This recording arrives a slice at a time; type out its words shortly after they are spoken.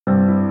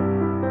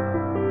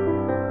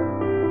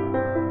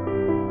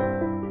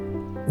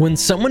When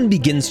someone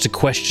begins to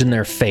question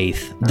their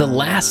faith, the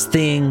last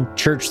thing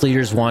church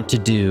leaders want to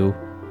do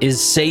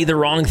is say the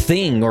wrong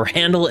thing or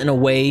handle it in a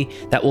way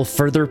that will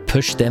further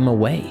push them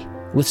away.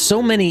 With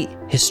so many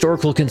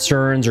historical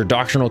concerns or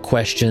doctrinal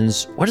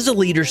questions, what is a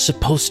leader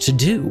supposed to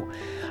do?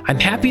 I'm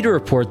happy to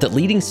report that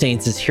Leading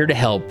Saints is here to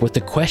help with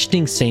the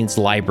Questioning Saints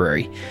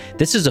Library.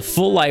 This is a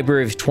full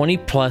library of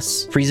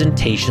 20+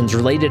 presentations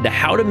related to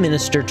how to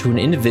minister to an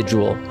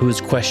individual who is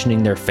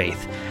questioning their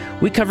faith.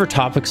 We cover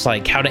topics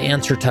like how to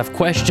answer tough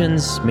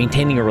questions,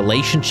 maintaining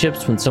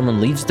relationships when someone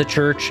leaves the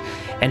church,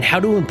 and how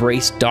to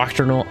embrace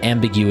doctrinal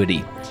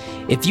ambiguity.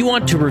 If you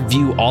want to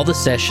review all the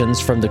sessions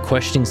from the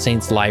Questioning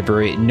Saints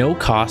Library at no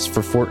cost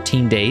for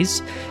 14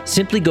 days,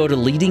 simply go to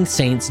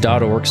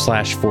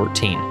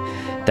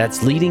leadingsaints.org/14. That's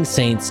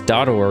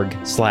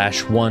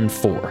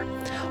leadingsaints.org/14.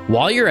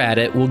 While you're at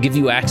it, we'll give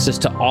you access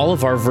to all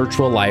of our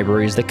virtual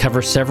libraries that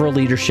cover several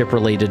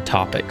leadership-related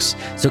topics.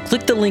 So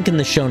click the link in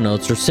the show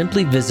notes or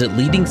simply visit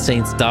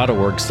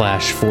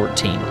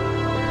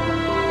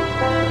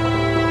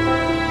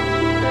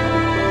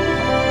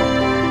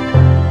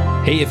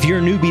leadingsaints.org/14. Hey, if you're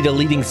a newbie to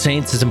Leading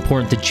Saints, it's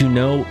important that you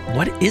know,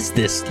 what is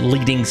this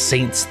Leading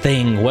Saints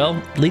thing?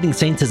 Well, Leading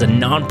Saints is a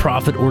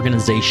nonprofit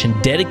organization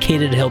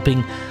dedicated to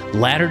helping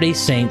Latter-day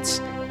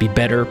Saints be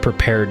better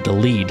prepared to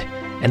lead.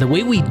 And the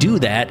way we do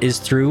that is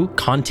through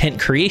content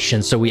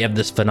creation. So we have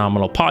this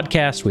phenomenal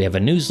podcast, we have a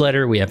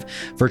newsletter, we have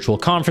virtual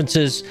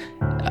conferences,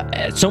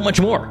 so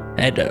much more.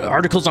 And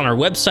articles on our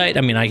website.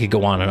 I mean, I could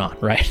go on and on,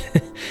 right?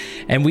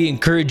 And we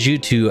encourage you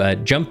to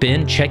jump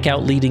in, check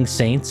out Leading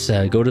Saints,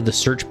 go to the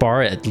search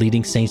bar at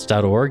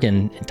leadingsaints.org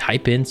and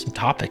type in some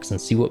topics and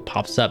see what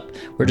pops up.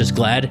 We're just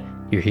glad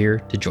you're here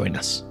to join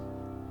us.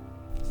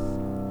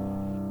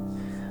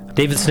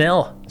 David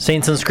Snell,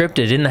 Saints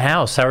Unscripted, in the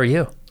house. How are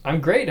you? I'm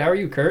great. How are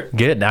you, Kurt?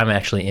 Good. I'm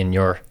actually in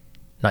your,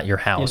 not your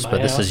house,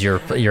 but this is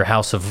your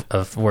house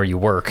of where you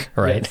work,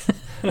 right?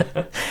 Yes.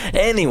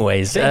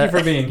 Anyways. Thank you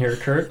for being here,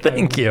 Kurt.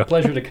 Thank you.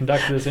 Pleasure to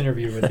conduct this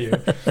interview with you.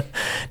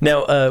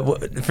 Now,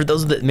 for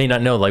those that may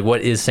not know, like,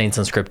 what is Saints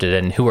Unscripted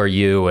and who are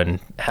you,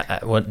 and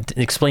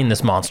explain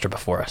this monster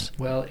before us.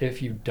 Well,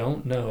 if you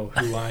don't know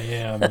who I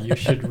am, you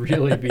should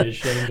really be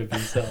ashamed of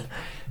yourself.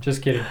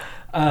 Just kidding.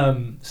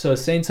 So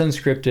Saints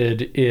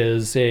Unscripted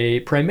is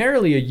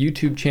primarily a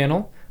YouTube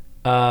channel.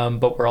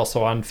 But we're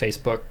also on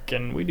Facebook,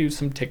 and we do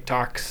some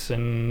TikToks,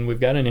 and we've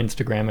got an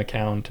Instagram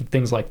account and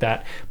things like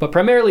that. But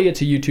primarily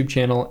it's a YouTube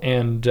channel,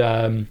 and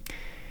I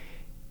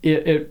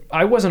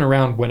wasn't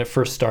around when it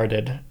first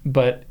started,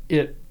 but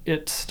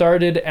it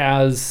started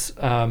as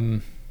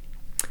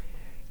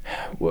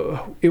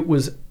it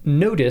was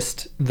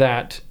noticed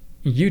that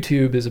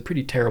YouTube is a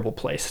pretty terrible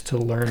place to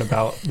learn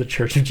about the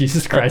Church of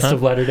Jesus Christ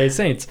of Latter-day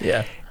Saints.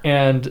 Yeah.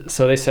 And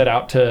so they set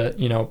out to,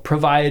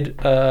 provide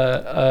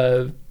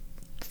a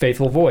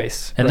faithful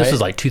voice. And right? This was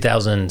like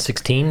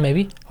 2016,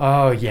 maybe?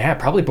 Oh, yeah,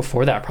 probably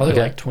before that. Probably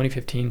like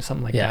 2015,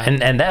 something like that.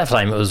 And that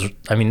time it was,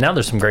 now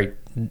there's some great,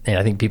 and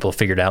I think people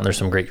figured out there's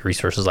some great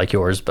resources like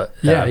yours, but...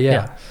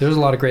 Yeah. There's a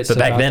lot of great stuff.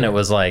 But back then it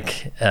was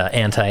like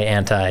anti,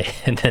 and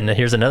then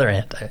here's another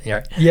anti.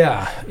 Right?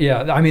 Yeah.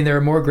 I mean, there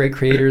are more great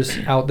creators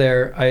out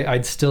there.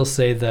 I'd still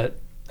say that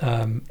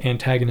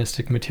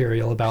antagonistic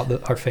material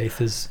about our faith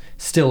is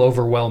still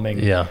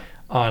overwhelming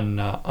on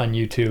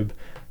YouTube.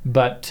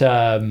 But...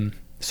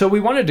 So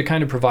we wanted to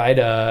kind of provide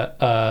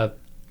a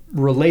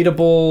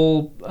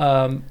relatable,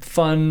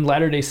 fun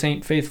Latter-day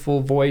Saint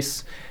faithful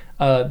voice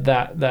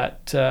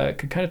that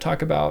could kind of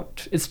talk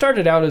about. It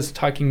started out as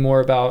talking more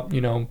about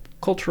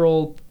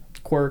cultural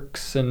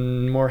quirks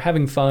and more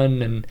having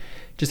fun and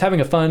just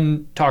having a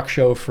fun talk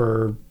show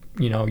for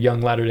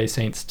young Latter-day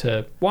Saints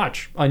to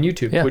watch on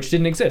YouTube, which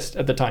didn't exist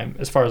at the time,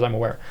 as far as I'm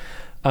aware.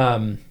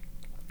 And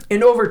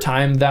over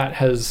time, that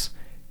has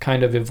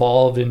kind of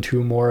evolved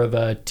into more of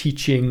a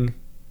teaching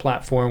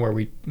platform where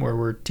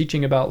we're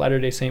teaching about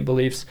Latter-day Saint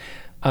beliefs.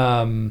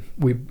 It's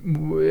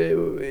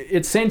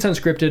Saints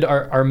Unscripted.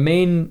 Our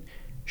main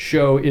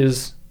show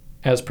is,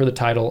 as per the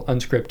title,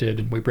 unscripted,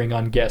 and we bring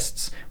on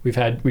guests. We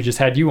just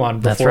had you on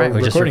before. That's right.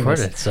 We just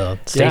recorded, this. So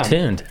stay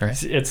tuned.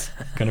 Right? It's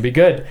going to be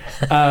good.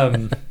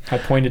 I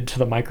pointed to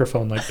the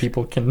microphone like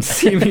people can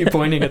see me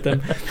pointing at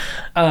them.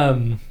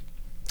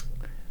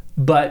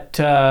 But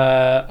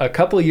a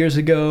couple of years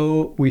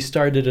ago, we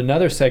started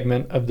another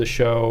segment of the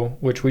show,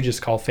 which we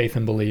just call Faith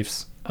and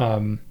Beliefs.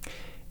 And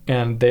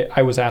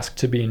I was asked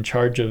to be in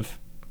charge of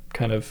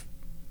kind of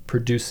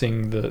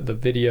producing the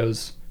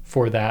videos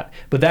for that.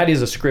 But that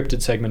is a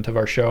scripted segment of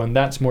our show, and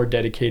that's more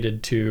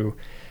dedicated to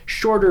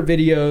shorter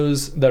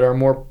videos that are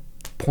more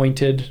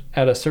pointed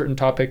at a certain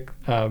topic.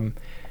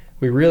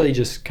 We really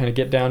just kind of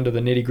get down to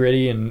the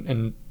nitty-gritty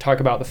and talk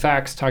about the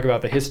facts, talk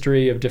about the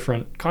history of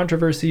different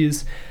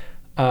controversies,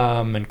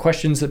 and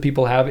questions that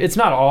people have. It's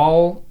not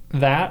all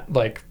that.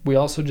 Like, we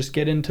also just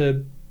get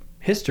into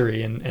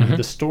history and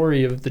the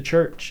story of the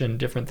church and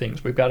different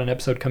things. We've got an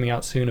episode coming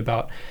out soon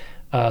about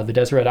the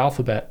Deseret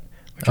alphabet,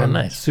 which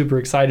I'm super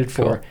excited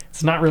for. Cool.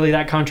 It's not really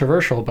that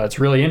controversial, but it's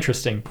really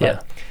interesting.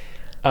 But,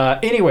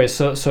 anyway,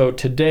 so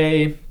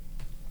today,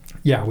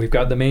 we've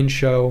got the main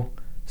show,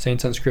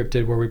 Saints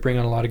Unscripted, where we bring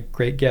on a lot of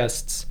great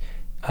guests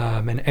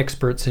and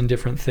experts in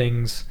different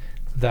things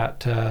that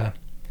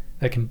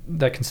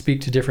can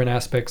speak to different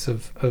aspects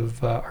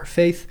of our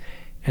faith.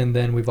 And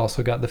then we've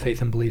also got the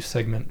Faith and Belief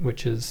segment,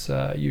 which is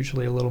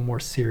usually a little more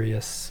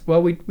serious.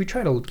 Well, we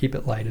try to keep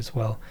it light as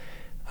well,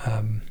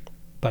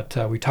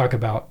 but we talk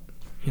about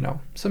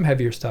some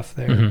heavier stuff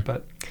there. Mm-hmm.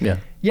 But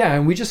yeah,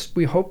 and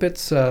we hope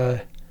it's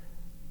a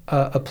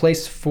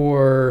place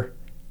for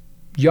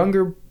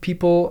younger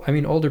people. I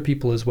mean, older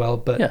people as well,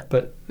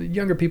 but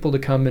younger people to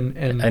come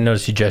and I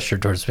noticed you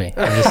gestured towards me.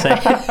 I'm just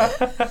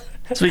saying.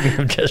 Speaking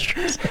of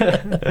gestures.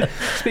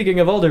 Speaking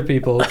of older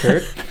people,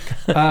 Kurt.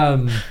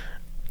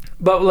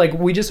 But like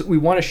we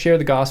want to share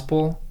the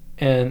gospel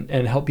and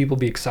help people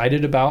be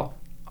excited about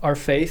our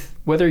faith,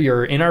 whether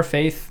you're in our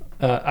faith.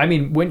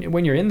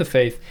 When you're in the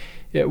faith,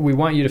 we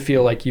want you to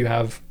feel like you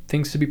have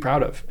things to be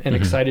proud of and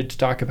excited to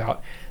talk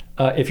about.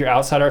 If you're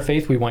outside our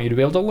faith, we want you to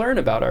be able to learn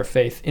about our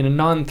faith in a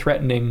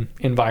non-threatening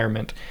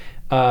environment.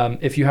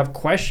 If you have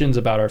questions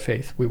about our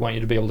faith, we want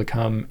you to be able to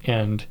come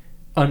and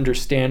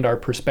understand our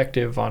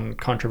perspective on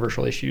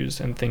controversial issues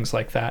and things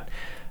like that.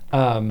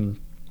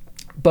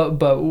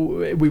 But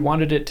we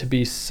wanted it to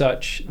be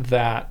such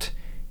that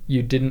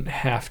you didn't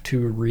have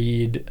to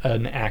read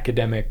an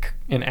academic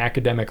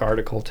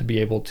article to be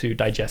able to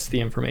digest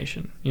the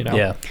information.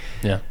 Yeah.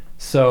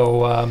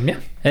 So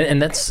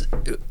and that's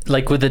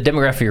like with the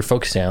demographic you're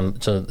focusing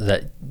on. So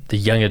that the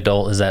young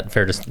adult, is that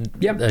fair to?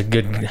 Yep. A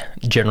good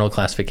general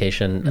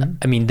classification. Mm-hmm.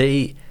 I mean,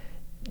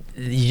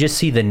 you just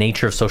see the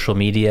nature of social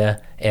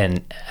media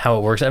and how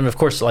it works. And of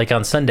course, like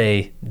on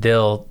Sunday,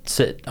 they'll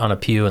sit on a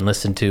pew and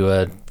listen to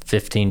a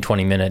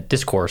 15-20 minute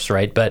discourse,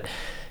 right? But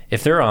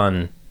if they're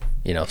on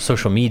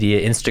social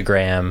media,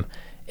 Instagram,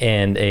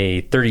 and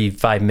a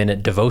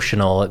 35-minute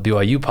devotional at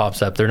BYU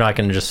pops up, they're not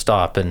going to just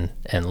stop and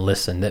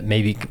listen. That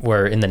maybe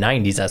where in the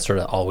 90s, that's sort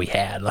of all we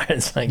had.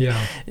 It's like,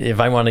 if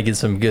I want to get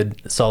some good,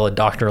 solid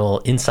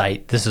doctrinal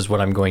insight, this is what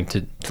I'm going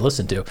to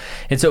listen to.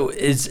 And so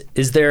is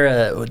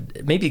there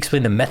maybe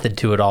explain the method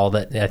to it all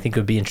that I think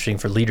would be interesting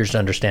for leaders to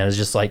understand. Is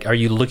just like, are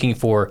you looking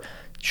for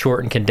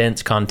short and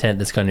condensed content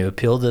that's going to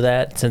appeal to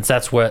that, since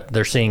that's what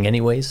they're seeing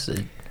anyways?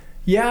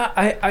 Yeah,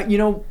 I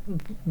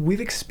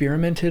we've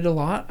experimented a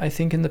lot, I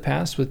think, in the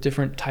past with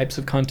different types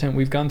of content.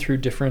 We've gone through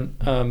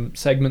different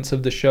segments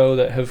of the show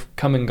that have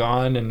come and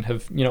gone and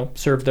have,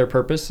 served their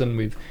purpose, and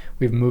we've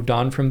moved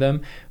on from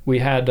them. We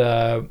had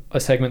a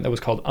segment that was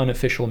called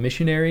Unofficial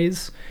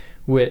Missionaries,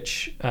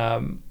 which,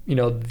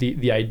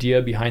 the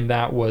idea behind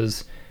that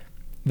was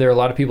there are a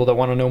lot of people that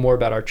want to know more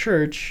about our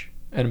church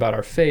and about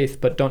our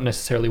faith, but don't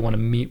necessarily want to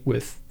meet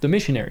with the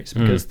missionaries,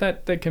 because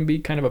that can be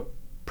kind of a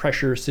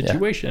pressure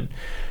situation. Yeah.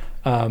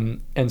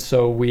 And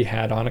so we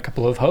had on a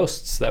couple of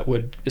hosts that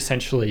would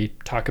essentially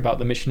talk about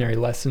the missionary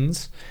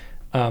lessons,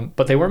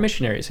 but they were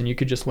missionaries, and you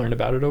could just learn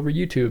about it over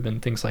YouTube and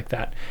things like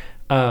that.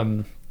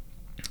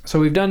 So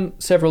we've done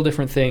several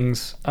different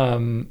things,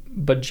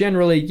 but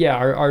generally,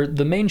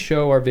 the main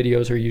show, our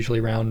videos are usually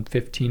around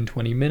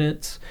 15-20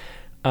 minutes.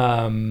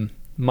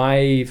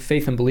 My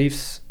Faith and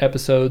Beliefs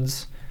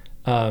episodes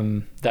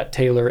that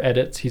Taylor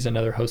edits, he's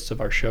another host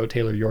of our show,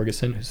 Taylor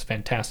Jorgensen, who's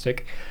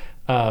fantastic.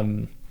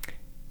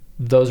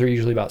 Those are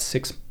usually about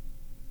 6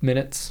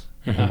 minutes.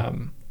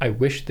 I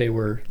wish they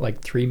were like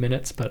 3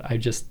 minutes, but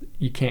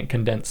you can't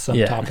condense some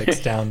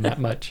topics down that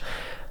much.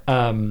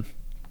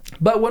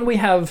 But when we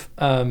have,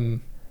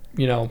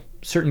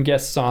 certain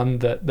guests on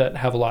that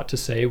have a lot to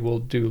say, we'll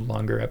do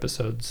longer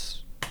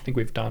episodes. I think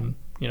we've done,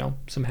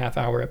 some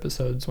half-hour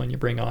episodes when you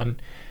bring on,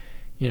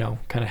 kind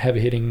of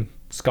heavy-hitting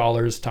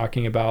scholars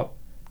talking about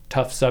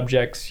tough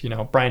subjects.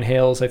 Brian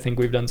Hales, I think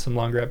we've done some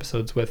longer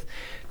episodes with,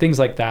 things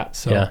like that.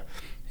 So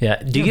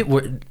do you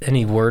get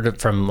any word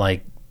from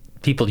like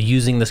people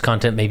using this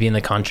content maybe in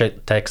the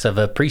context of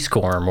a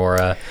priest-quorum or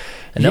a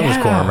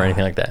novice quorum or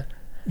anything like that?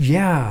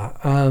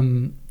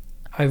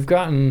 I've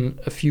gotten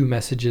a few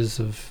messages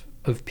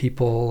of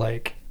people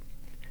like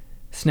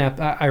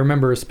I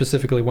remember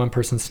specifically one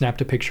person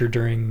snapped a picture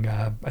during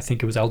I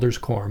think it was elders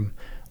quorum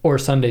or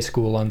Sunday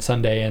school on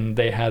Sunday, and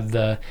they had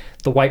the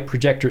white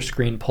projector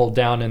screen pulled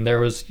down, and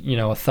there was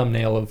a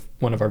thumbnail of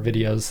one of our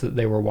videos that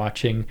they were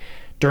watching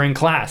during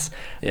class.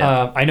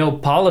 I know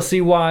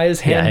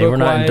policy-wise, handbook-wise, we're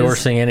not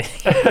endorsing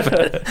anything,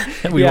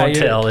 but we won't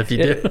tell if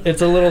you do.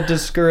 It's a little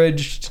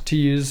discouraged to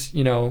use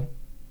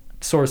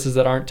sources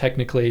that aren't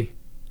technically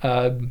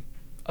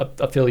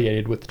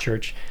affiliated with the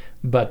church,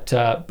 but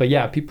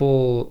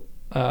people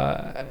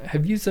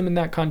have used them in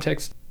that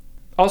context.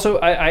 Also,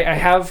 I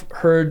have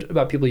heard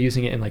about people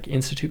using it in like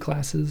institute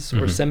classes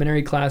or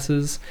seminary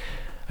classes.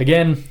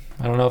 Again,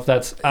 I don't know if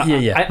that's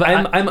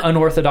I'm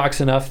unorthodox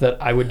enough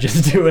that I would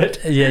just do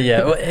it.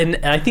 And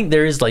I think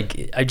there is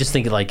I just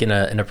think like in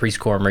a priest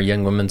quorum or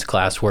young women's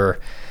class where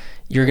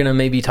you're gonna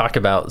maybe talk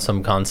about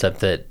some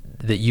concept that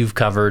you've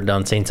covered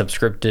on Saints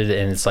Unscripted,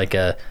 and it's like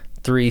a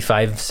 3,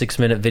 5, 6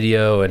 minute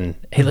video, and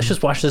hey, let's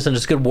just watch this and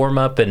just good warm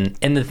up, and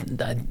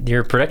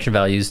your production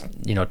values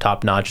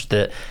top notch.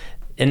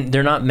 And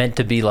they're not meant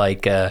to be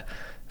like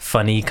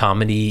funny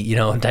comedy,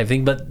 type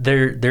thing, but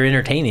they're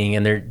entertaining,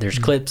 and there's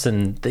clips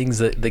and things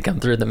that come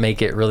through that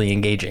make it really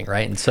engaging,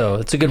 right? And so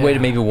it's a good way to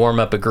maybe warm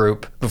up a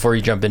group before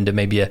you jump into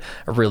maybe a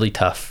really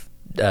tough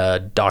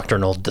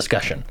doctrinal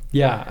discussion.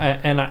 Yeah,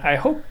 and I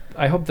hope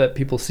that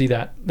people see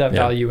that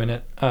value in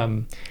it.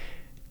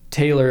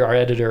 Taylor, our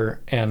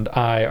editor, and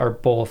I are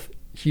both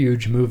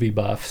huge movie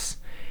buffs,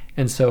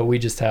 and so we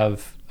just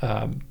have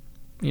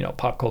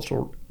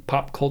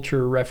pop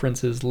culture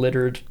references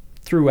littered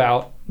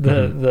throughout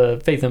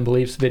the Faith and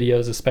Beliefs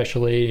videos,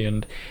 especially.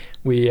 And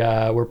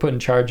we're put in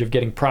charge of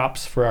getting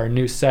props for our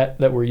new set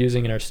that we're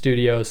using in our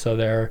studio, so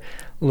there are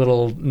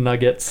little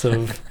nuggets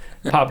of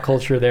pop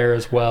culture there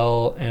as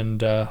well,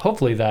 and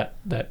hopefully that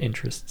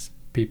interests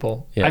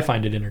people. I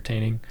find it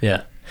entertaining.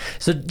 Yeah.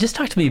 So just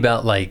talk to me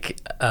about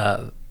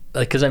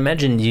because I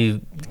imagine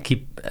you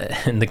keep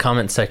in the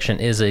comment section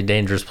is a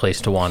dangerous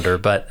place to wander,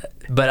 but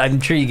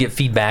I'm sure you get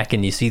feedback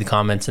and you see the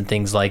comments and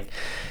things like.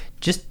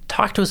 Just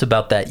talk to us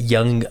about that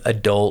young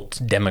adult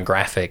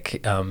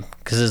demographic,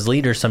 because as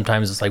leaders,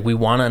 sometimes it's like we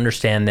want to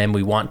understand them,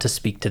 we want to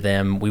speak to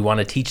them, we want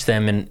to teach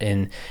them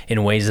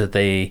in ways that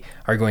they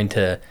are going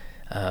to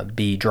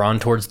be drawn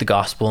towards the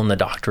gospel and the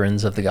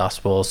doctrines of the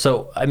gospel.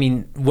 So, I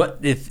mean, what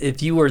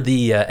if you were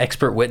the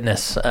expert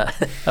witness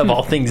of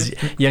all things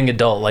young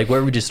adult? Like,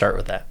 where would you start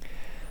with that?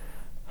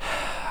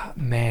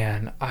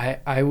 Man,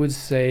 I would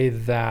say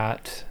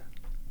that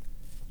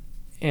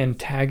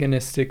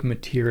antagonistic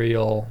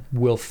material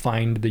will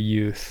find the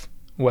youth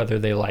whether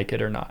they like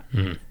it or not.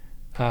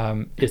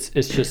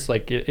 It's just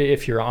like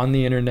if you're on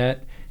the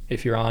internet,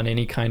 if you're on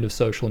any kind of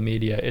social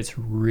media, it's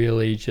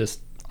really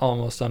just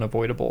almost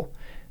unavoidable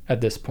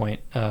at this point.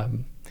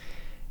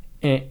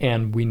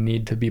 And we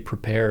need to be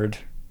prepared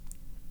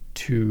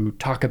to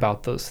talk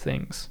about those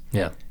things.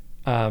 Yeah.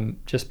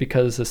 Just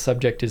because the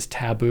subject is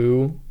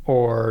taboo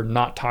or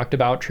not talked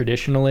about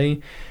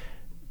traditionally,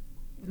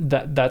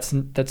 that's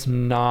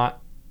not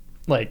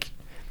like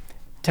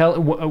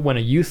when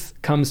a youth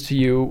comes to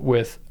you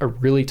with a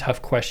really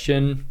tough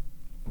question,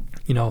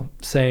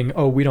 saying,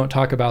 "Oh, we don't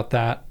talk about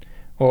that,"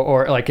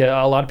 or like a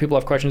lot of people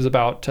have questions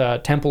about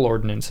temple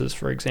ordinances,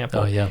 for example.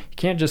 Oh, yeah. You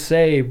can't just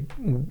say,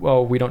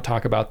 "Oh, we don't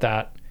talk about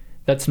that."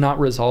 That's not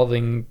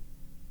resolving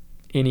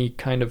any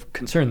kind of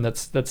concern.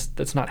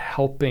 That's not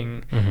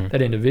helping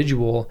that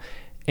individual,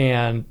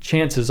 and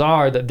chances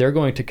are that they're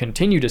going to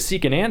continue to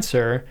seek an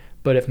answer.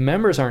 But if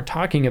members aren't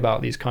talking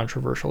about these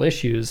controversial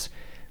issues,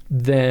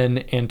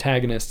 then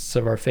antagonists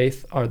of our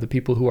faith are the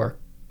people who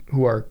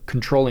are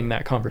controlling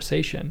that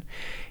conversation.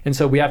 And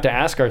so we have to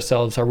ask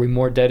ourselves, are we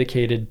more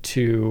dedicated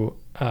to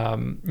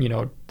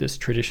this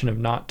tradition of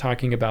not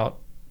talking about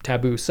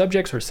taboo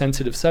subjects or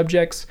sensitive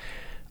subjects,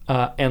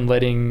 and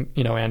letting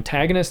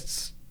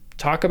antagonists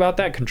talk about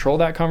that, control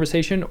that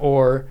conversation,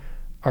 or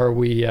are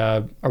we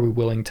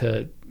willing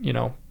to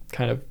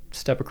kind of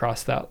step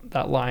across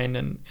that line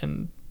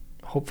and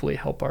hopefully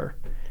help our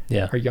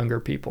younger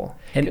people?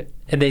 And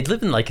they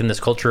live in this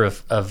culture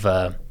of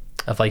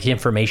like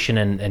information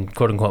and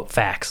quote unquote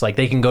facts. Like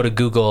they can go to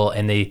Google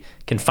and they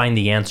can find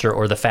the answer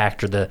or the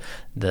fact or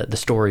the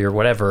story or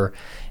whatever.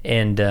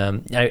 And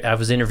I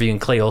was interviewing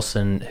Clay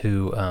Olson,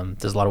 who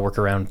does a lot of work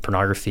around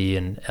pornography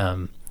and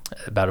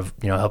about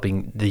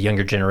helping the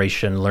younger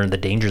generation learn the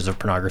dangers of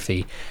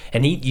pornography.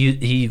 And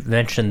he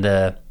mentioned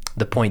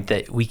the point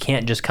that we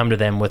can't just come to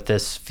them with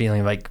this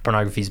feeling like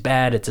pornography is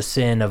bad, it's a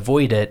sin,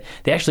 avoid it.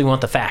 They actually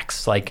want the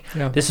facts, like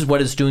this is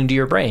what it's doing to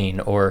your brain,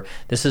 or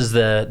this is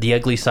the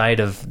ugly side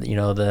of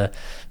the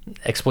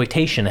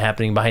exploitation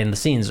happening behind the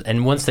scenes.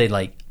 And once they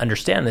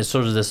understand this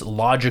sort of this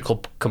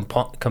logical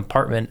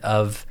compartment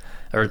of,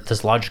 or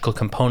this logical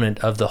component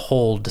of the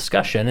whole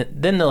discussion,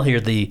 then they'll hear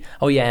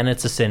and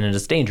it's a sin and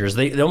it's dangerous.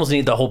 They almost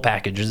need the whole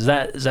package. Is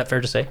that fair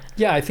to say?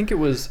 Yeah, I think it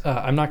was,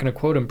 I'm not going to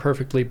quote him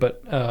perfectly,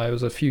 but it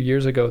was a few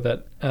years ago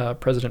that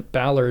President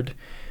Ballard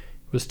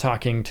was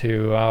talking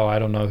to, I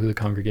don't know who the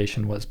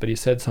congregation was, but he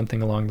said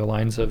something along the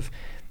lines of,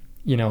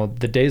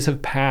 the days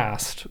have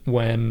passed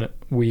when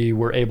we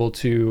were able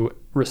to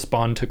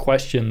respond to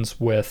questions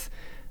with,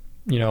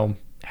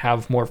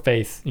 have more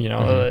faith, work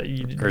on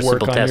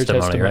your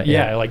testimony. Right?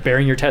 Yeah, like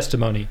bearing your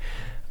testimony.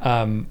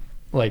 That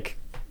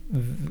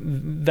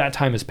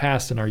time has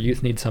passed, and our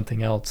youth need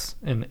something else,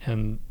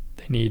 and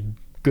they need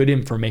good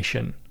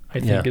information, I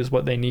think is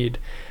what they need.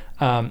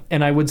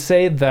 And I would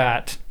say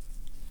that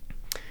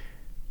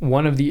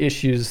one of the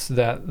issues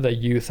that the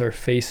youth are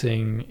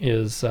facing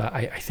is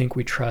I think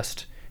we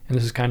trust, and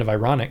this is kind of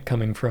ironic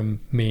coming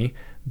from me,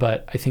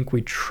 but I think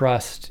we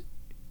trust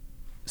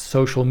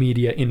social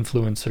media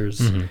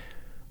influencers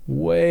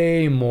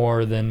way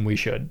more than we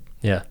should.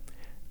 Yeah.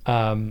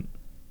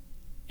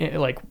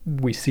 Like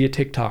we see a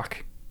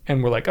TikTok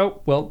and we're like,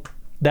 oh, well,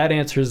 that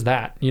answers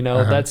that,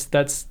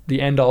 that's the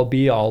end all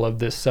be all of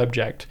this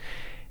subject.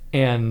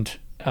 And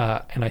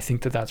I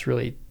think that's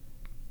really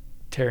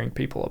tearing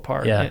people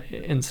apart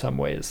in some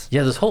ways.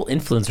 Yeah. This whole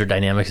influencer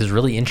dynamics is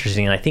really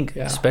interesting. And I think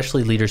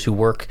especially leaders who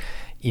work,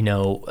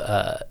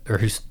 or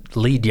who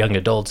lead young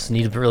adults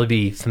need to really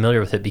be familiar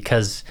with it,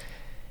 because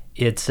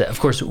it's of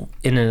course,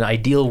 in an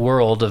ideal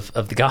world of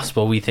the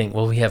gospel, we think,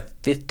 well, we have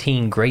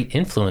 15 great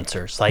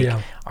influencers. Like,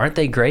 aren't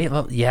they great?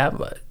 Well, yeah,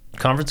 but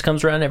conference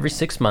comes around every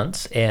 6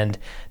 months, and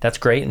that's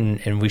great,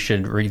 and we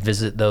should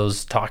revisit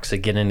those talks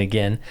again and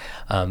again.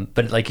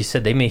 But like you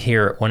said, they may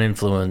hear one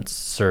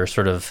influencer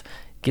sort of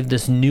give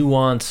this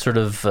nuanced sort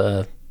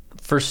of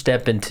first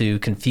step into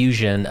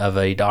confusion of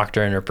a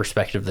doctrine or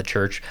perspective of the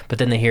church, but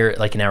then they hear it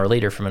like an hour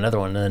later from another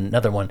one and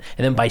another one,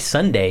 and then by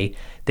Sunday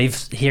they've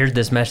heard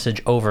this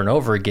message over and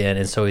over again,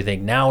 and so we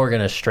think, now we're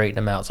going to straighten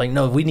them out. It's like,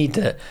 no, we need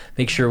to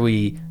make sure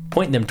we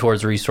point them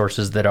towards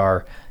resources that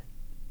are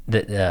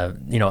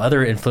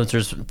other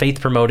influencers, faith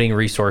promoting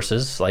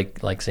resources like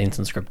Saints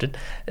Unscripted,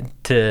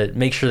 to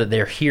make sure that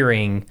they're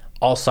hearing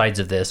all sides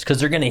of this, because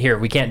they're going to hear it.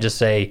 We can't just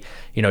say,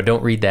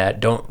 don't read that,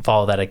 don't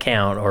follow that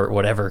account or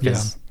whatever,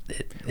 because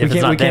if it's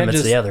not them,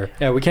 it's the other.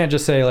 Yeah, we can't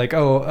just say like,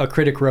 oh, a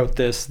critic wrote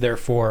this,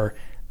 therefore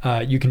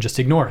you can just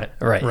ignore it.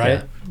 Right.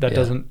 Yeah. That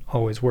doesn't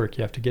always work.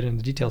 You have to get into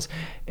the details.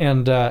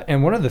 And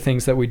one of the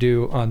things that we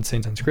do on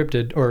Saints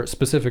Unscripted, or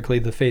specifically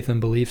the Faith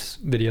and Beliefs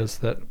videos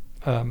that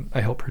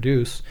I help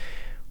produce,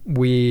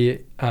 we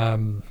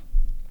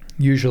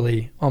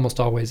usually, almost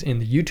always in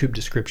the YouTube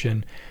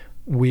description,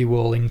 we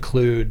will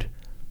include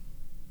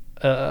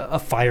a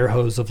fire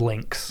hose of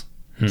links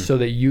so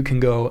that you can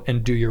go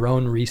and do your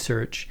own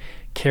research,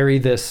 carry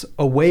this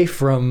away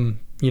from,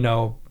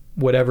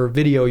 whatever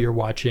video you're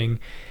watching,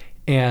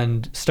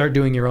 and start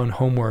doing your own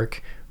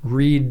homework.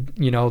 Read,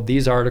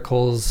 these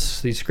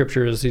articles, these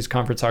scriptures, these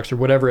conference talks, or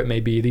whatever it may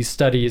be, these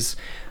studies,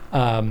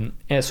 and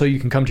so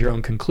you can come to your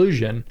own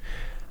conclusion.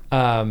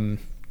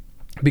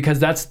 Because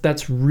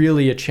that's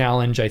really a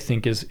challenge, I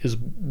think, is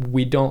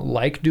we don't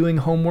like doing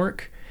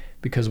homework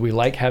because we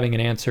like having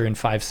an answer in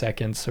 5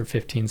 seconds or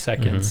 15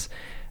 seconds.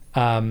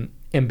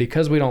 And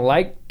because we don't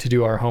like to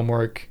do our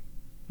homework,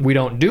 we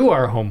don't do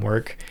our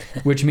homework,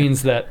 which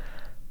means that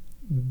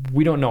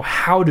we don't know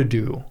how to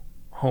do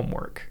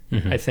homework,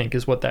 I think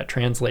is what that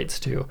translates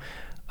to.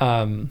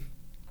 And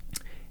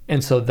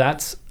so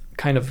that's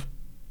kind of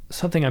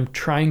something I'm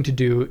trying to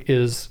do,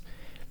 is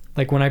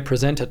like when I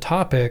present a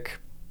topic,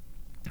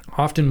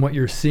 often what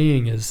you're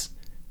seeing is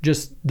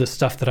just the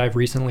stuff that I've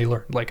recently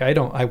learned. Like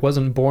I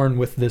wasn't born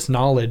with this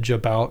knowledge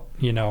about,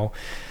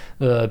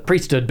 the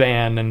priesthood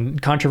ban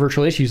and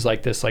controversial issues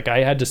like this. Like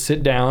I had to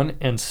sit down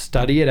and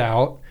study it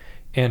out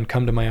and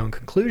come to my own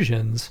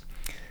conclusions.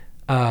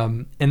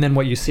 And then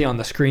what you see on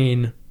the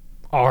screen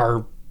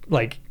are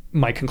like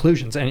my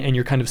conclusions, and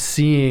you're kind of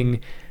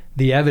seeing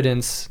the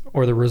evidence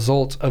or the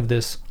result of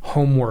this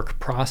homework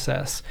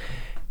process.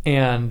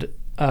 And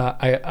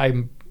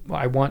I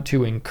want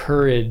to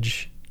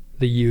encourage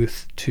the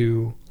youth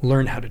to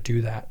learn how to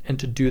do that and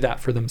to do that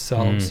for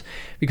themselves,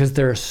 because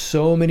there are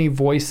so many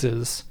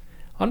voices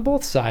on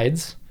both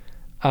sides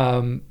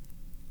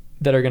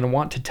that are going to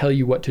want to tell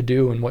you what to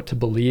do and what to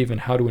believe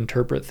and how to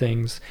interpret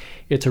things.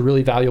 It's a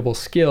really valuable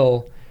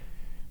skill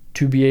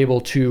to be able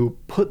to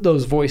put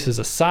those voices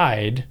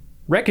aside,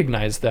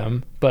 recognize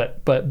them,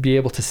 but be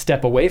able to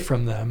step away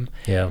from them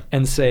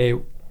and say,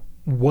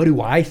 what do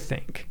I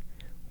think?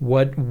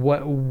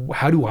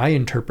 How do I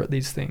interpret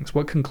these things?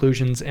 What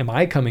conclusions am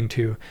I coming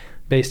to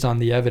based on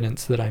the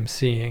evidence that I'm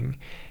seeing?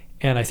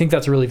 And I think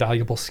that's a really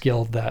valuable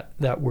skill that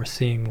we're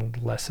seeing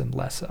less and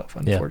less of,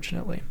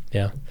 unfortunately.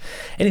 Yeah.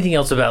 Anything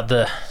else about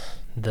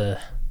the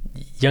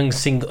young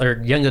single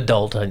or young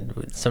adult,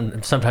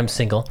 sometimes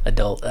single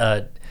adult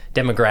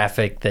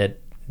demographic that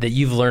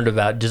you've learned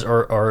about, just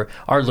or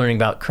are learning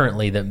about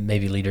currently, that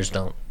maybe leaders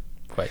don't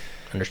quite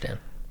understand?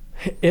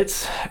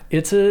 It's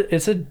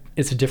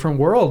a different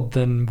world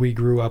than we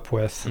grew up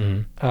with,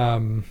 and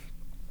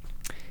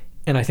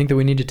I think that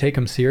we need to take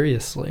them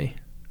seriously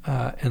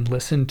and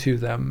listen to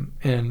them,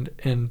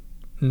 and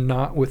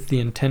not with the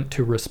intent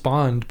to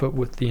respond, but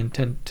with the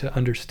intent to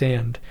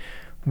understand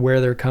where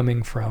they're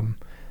coming from,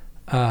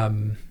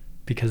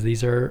 because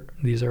these are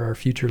our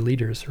future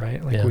leaders,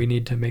 right? Like we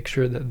need to make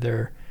sure that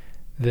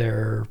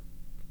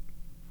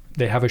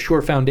they have a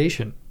sure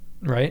foundation,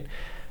 right?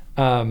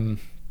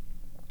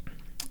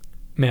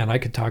 Man, I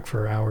could talk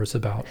for hours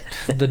about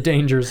the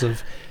dangers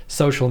of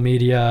social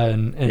media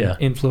and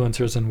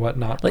influencers and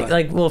whatnot.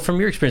 Well, from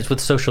your experience with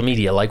social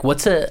media, like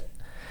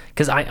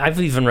because I've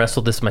even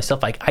wrestled this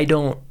myself. Like I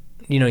don't,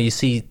 you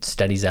see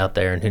studies out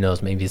there, and who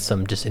knows, maybe it's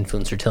some just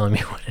influencer telling me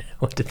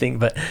what to think,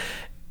 but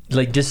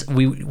like just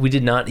we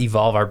did not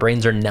evolve. Our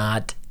brains are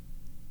not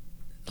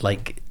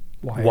like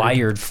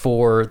wired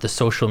for the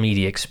social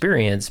media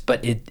experience,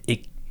 but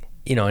it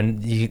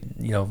and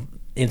you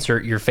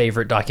insert your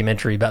favorite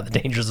documentary about the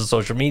dangers of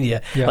social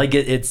media. Like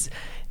it's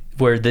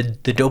where the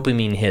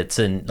dopamine hits,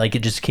 and like it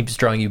just keeps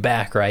drawing you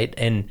back, right?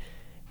 And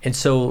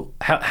so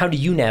how do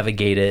you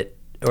navigate it,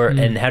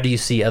 and how do you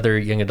see other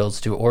young adults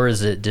do it? Or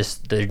is it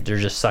just they're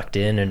just sucked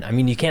in? And I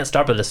mean, you can't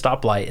stop at a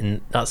stoplight and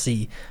not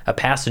see a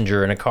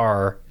passenger in a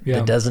car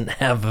that doesn't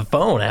have a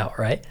phone out,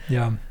 right?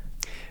 Yeah.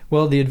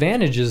 Well, the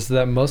advantage is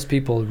that most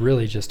people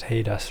really just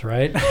hate us,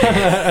 right?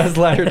 As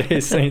Latter-day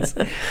Saints.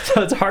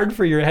 So it's hard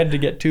for your head to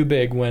get too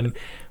big when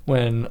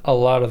when a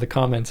lot of the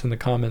comments in the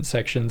comment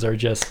sections are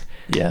just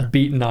Yeah.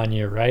 beating on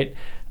you, right?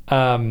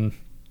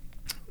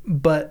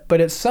 But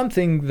it's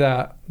something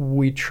that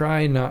we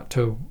try not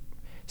to.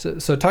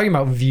 So talking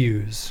about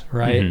views,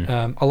 right?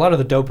 Mm-hmm. A lot of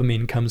the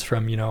dopamine comes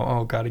from,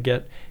 gotta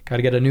get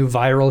a new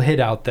viral hit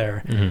out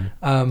there.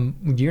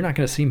 Mm-hmm. You're not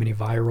going to see many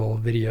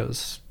viral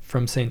videos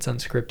from Saints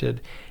Unscripted,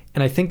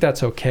 and I think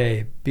that's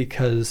okay,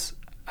 because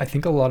I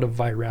think a lot of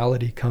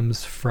virality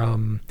comes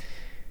from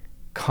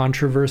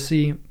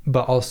controversy,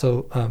 but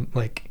also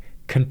like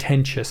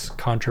contentious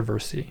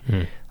controversy.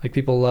 Like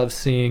people love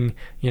seeing,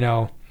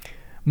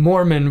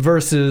 Mormon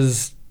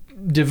versus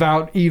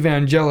devout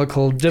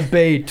evangelical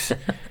debate.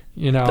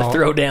 The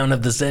throwdown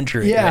of the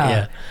century. Yeah. Right?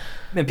 Yeah.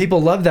 And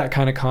people love that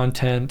kind of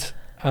content.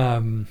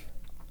 But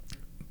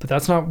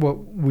that's not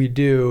what we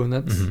do. And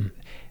that's,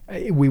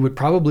 we would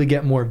probably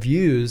get more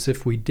views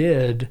if we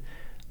did,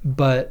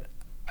 but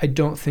I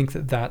don't think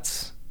that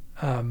that's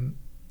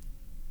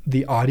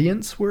the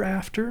audience we're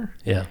after.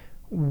 Yeah.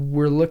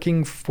 We're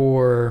looking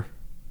for,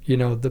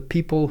 the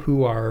people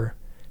who are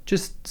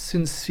just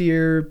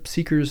sincere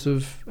seekers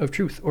of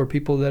truth, or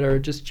people that are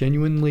just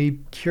genuinely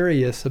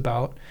curious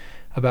about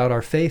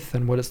our faith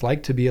and what it's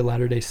like to be a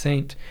Latter-day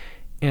Saint.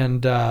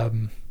 And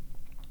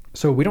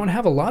so we don't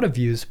have a lot of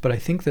views, but I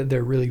think that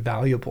they're really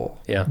valuable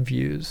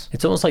views.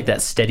 It's almost like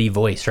that steady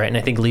voice, right? And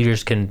I think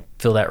leaders can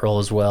fill that role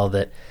as well,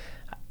 that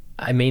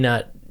I may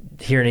not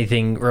hear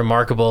anything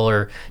remarkable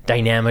or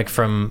dynamic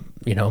from,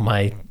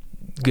 my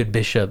good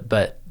bishop,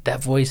 but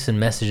that voice and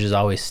message is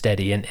always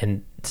steady.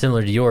 And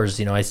similar to yours,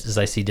 as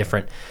I see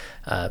different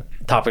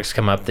topics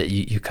come up that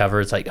you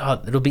cover, it's like,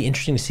 it'll be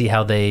interesting to see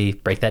how they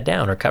break that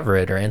down or cover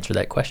it or answer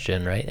that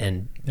question, right?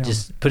 And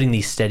just putting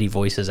these steady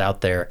voices out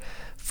there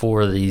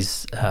for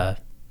these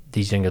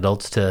young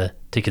adults to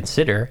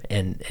consider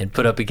and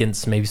put up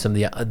against maybe some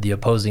of the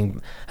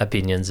opposing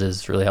opinions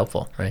is really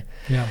helpful, right?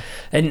 Yeah.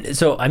 And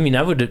so, I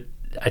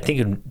think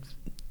it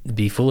would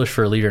be foolish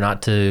for a leader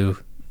not to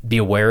be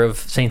aware of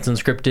Saints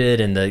Unscripted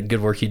and the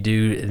good work you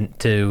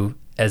do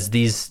as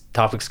these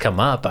topics come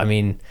up.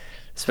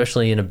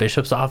 Especially in a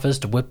bishop's office,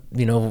 to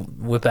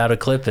whip out a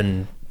clip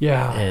and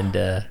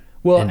show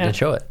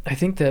it. I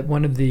think that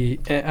one of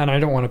and I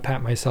don't want to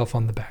pat myself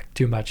on the back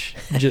too much,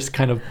 just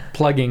kind of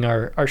plugging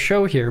our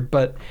show here,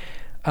 but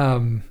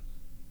I'm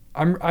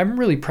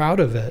really proud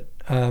of it.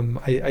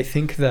 I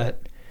think that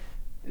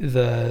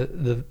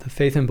the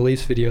Faith and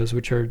Beliefs videos,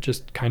 which are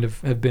just kind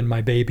of have been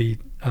my baby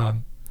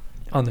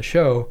on the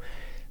show,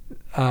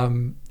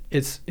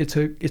 it's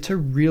a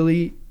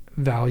really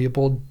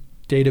valuable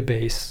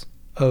database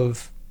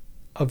of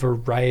a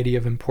variety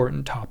of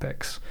important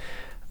topics.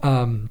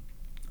 And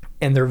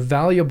they're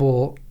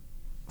valuable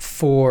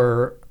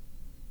for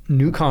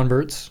new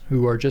converts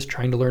who are just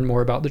trying to learn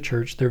more about the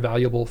church. They're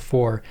valuable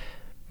for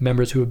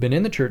members who have been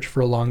in the church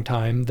for a long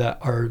time that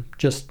are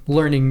just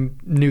learning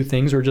new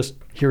things or just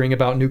hearing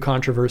about new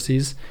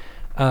controversies,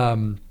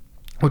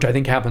 which I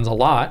think happens a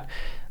lot.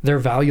 They're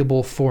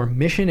valuable for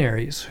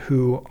missionaries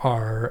who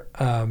are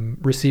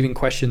receiving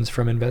questions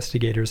from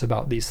investigators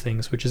about these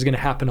things, which is going to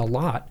happen a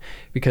lot,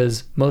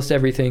 because most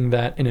everything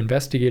that an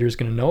investigator is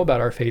going to know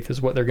about our faith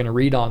is what they're going to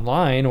read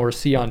online or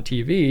see on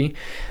TV.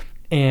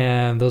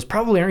 And those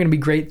probably aren't going to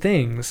be great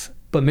things,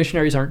 but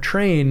missionaries aren't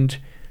trained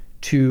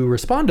to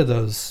respond to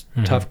those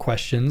tough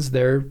questions.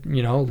 They're,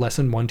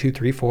 lesson 1, 2,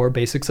 3, 4,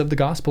 basics of the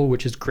gospel,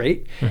 which is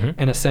great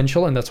and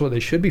essential, and that's what they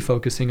should be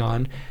focusing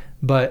on.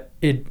 But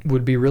it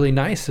would be really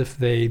nice if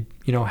they,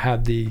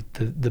 had the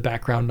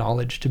background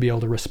knowledge to be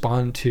able to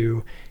respond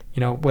to,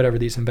 whatever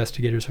these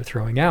investigators are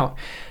throwing out.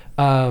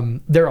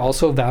 They're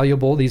also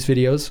valuable, these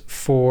videos,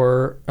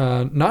 for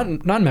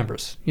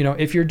non-members.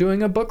 If you're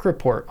doing a book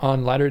report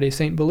on Latter-day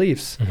Saint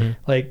beliefs,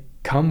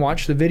 come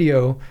watch the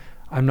video.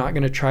 I'm not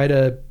going to try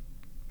to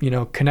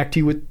connect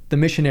you with the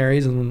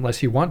missionaries,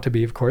 unless you want to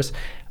be, of course.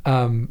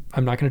 I'm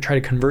not going to try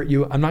to convert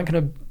you. I'm not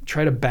going to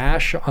try to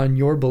bash on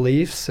your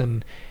beliefs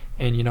and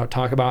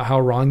talk about how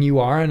wrong you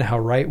are and how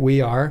right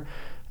we are.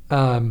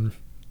 They're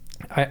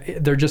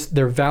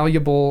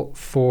valuable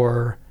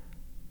for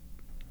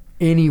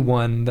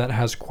anyone that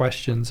has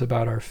questions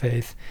about our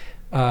faith.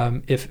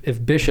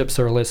 If bishops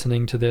are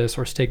listening to this,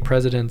 or stake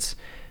presidents,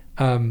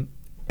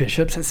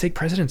 bishops and stake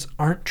presidents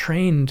aren't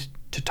trained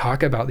to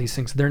talk about these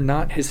things. They're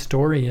not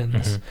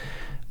historians.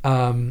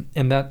 And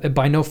that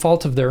by no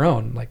fault of their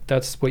own. Like,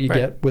 that's what you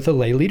get with a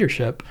lay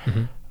leadership.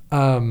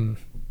 But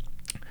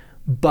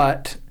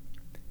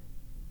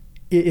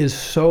it is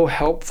so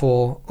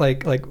helpful.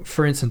 Like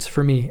for instance,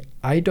 for me,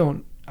 I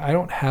don't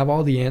have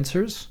all the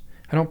answers.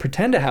 I don't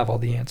pretend to have all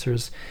the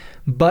answers,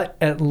 but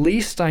at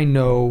least I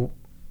know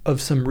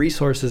of some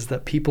resources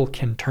that people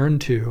can turn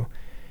to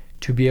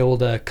be able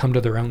to come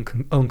to their own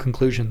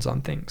conclusions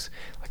on things.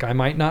 Like, I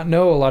might not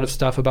know a lot of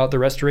stuff about the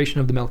restoration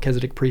of the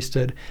Melchizedek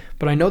priesthood,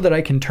 but I know that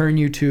I can turn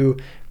you to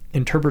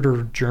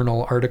Interpreter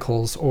Journal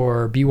articles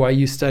or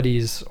BYU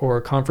studies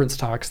or conference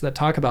talks that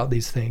talk about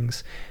these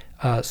things,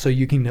 so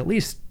you can at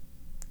least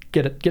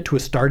get to a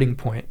starting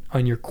point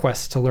on your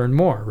quest to learn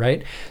more,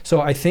 right?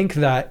 So I think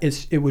that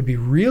it would be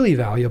really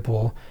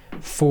valuable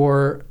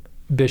for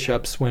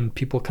bishops when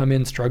people come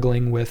in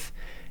struggling with,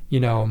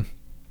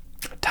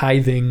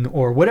 tithing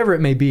or whatever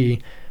it may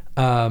be,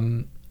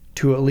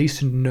 to at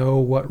least know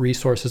what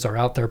resources are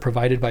out there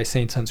provided by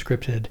Saints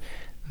Unscripted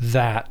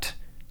that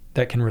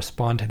can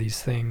respond to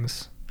these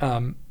things,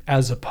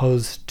 as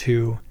opposed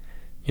to,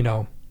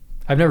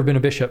 I've never been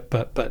a bishop,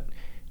 but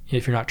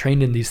if you're not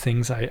trained in these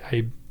things,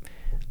 I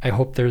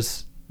hope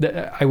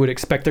I would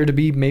expect there to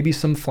be maybe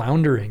some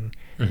floundering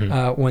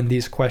when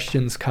these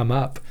questions come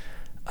up.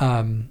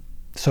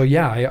 So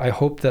yeah, I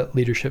hope that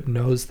leadership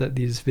knows that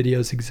these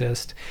videos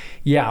exist.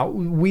 Yeah,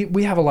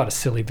 we have a lot of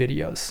silly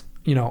videos,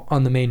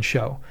 on the main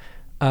show,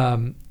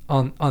 on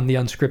the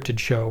Unscripted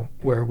show,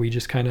 where we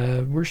just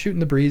we're shooting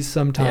the breeze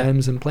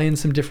sometimes and playing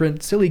some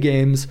different silly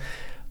games.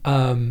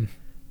 But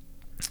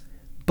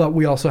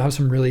we also have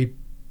some really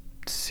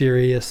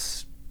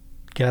serious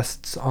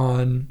guests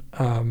on,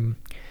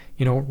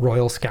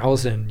 Royal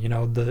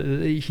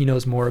Skousen, he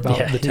knows more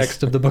about the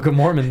text of the Book of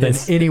Mormon than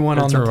anyone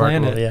on the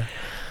planet. Yeah.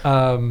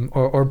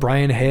 Or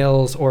Brian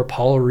Hales or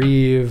Paul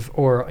Reeve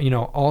or,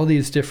 all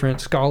these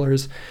different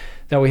scholars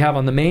that we have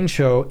on the main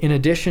show, in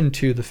addition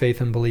to the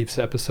Faith and Beliefs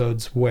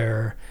episodes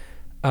where,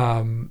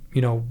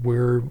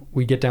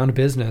 we get down to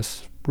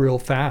business real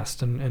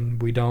fast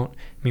and we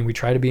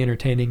try to be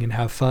entertaining and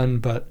have fun,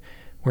 but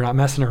we're not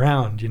messing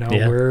around,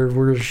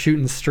 we're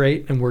shooting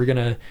straight, and we're going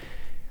to,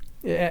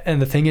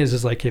 and the thing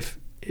is like, if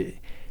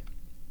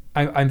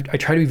I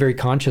try to be very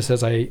conscious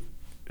as I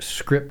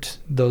script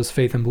those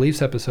Faith and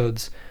Beliefs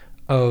episodes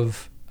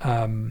of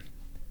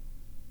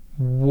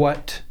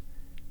what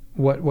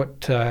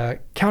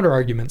counter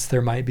arguments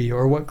there might be,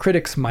 or what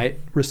critics might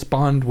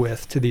respond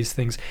with to these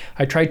things.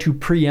 I try to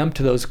preempt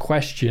those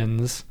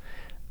questions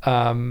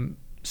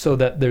so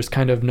that there's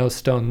kind of no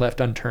stone left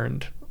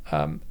unturned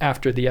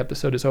after the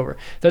episode is over.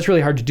 That's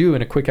really hard to do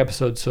in a quick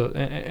episode. So,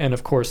 and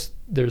of course,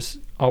 there's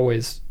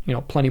always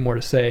plenty more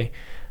to say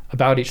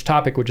about each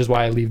topic, which is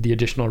why I leave the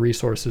additional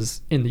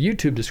resources in the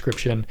YouTube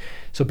description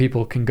so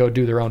people can go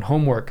do their own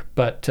homework.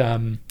 But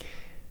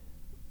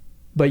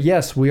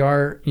yes, we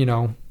are,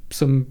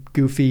 some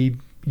goofy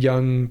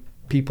young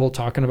people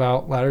talking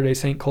about Latter-day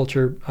Saint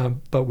culture,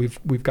 but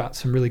we've got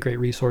some really great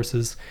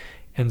resources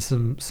and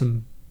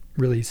some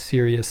really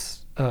serious,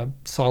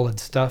 solid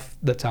stuff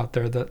that's out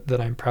there that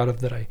I'm proud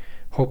of, that I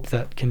hope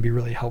that can be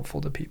really helpful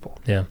to people.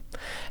 Yeah.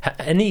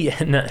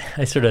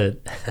 I sort of,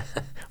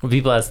 when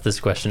people ask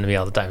this question to me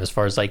all the time, as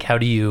far as like, how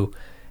do you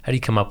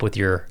come up with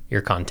your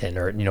content?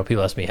 Or,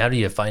 people ask me, how do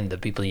you find the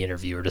people you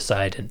interview or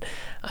decide? And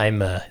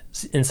I'm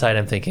inside,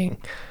 I'm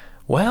thinking,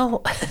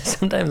 well,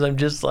 sometimes I'm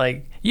just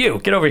like, you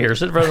get over here,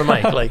 sit in front of the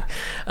mic. Like,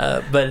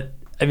 but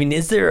I mean,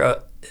 is there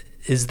a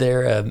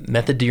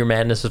method to your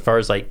madness as far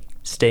as like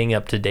staying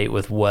up to date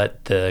with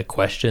what the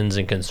questions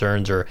and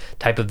concerns or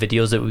type of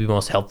videos that would be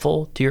most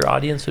helpful to your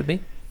audience would be?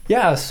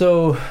 Yeah.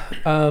 So,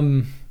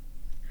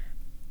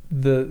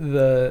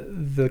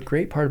 the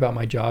great part about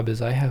my job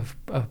is I have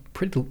a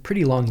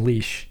pretty long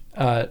leash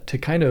to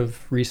kind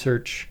of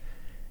research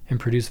and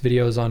produce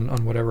videos on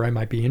whatever I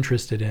might be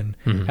interested in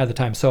at the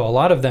time. So a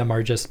lot of them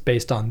are just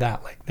based on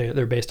that. Like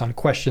they're based on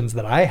questions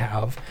that I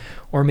have,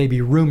 or maybe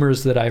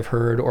rumors that I've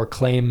heard, or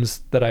claims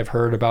that I've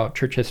heard about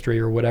church history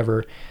or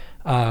whatever.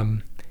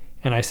 And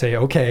I say,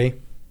 okay,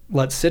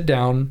 let's sit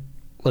down,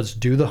 let's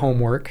do the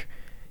homework,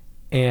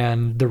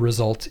 and the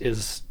result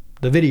is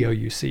the video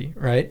you see,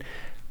 right?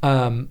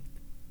 But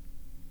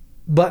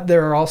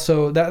there are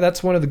also,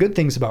 that's one of the good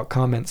things about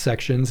comment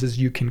sections, is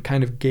you can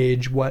kind of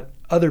gauge what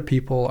other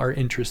people are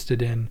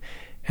interested in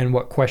and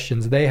what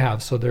questions they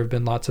have. So there have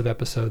been lots of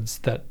episodes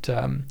that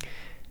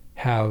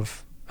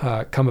have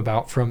come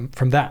about from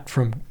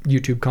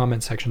YouTube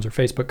comment sections or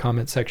Facebook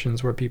comment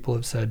sections, where people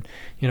have said,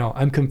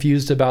 I'm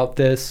confused about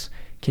this.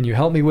 Can you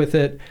help me with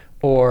it?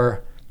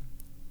 Or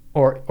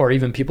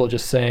even people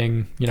just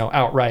saying,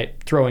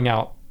 outright throwing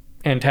out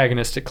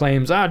antagonistic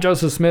claims.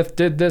 Joseph Smith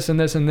did this and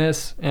this and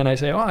this. And I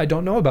say, I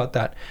don't know about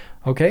that.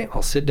 Okay,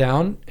 I'll sit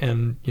down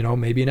and,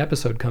 maybe an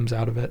episode comes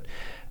out of it.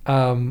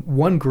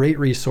 One great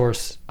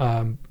resource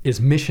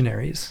is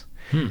missionaries.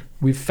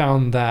 We've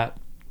found that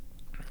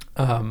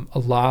a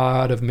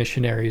lot of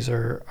missionaries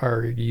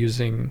are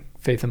using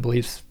Faith and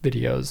Beliefs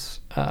videos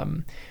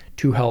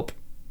to help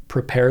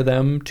prepare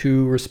them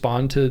to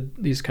respond to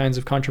these kinds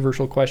of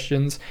controversial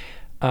questions.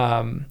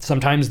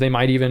 Sometimes they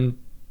might even,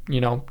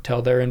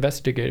 tell their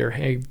investigator,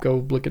 hey, go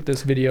look at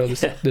this video.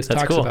 This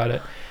talks cool. about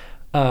it.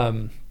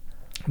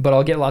 But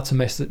I'll get lots of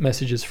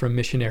messages from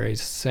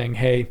missionaries saying,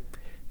 hey,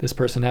 this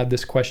person had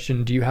this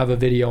question. Do you have a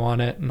video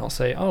on it? And I'll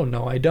say, oh,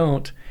 no, I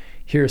don't.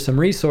 Here are some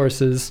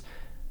resources.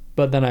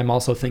 But then I'm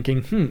also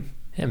thinking,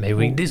 yeah, maybe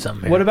we can do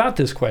something here. What about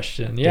this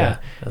question? Yeah.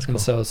 That's cool.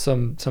 And so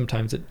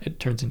sometimes it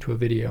turns into a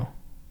video.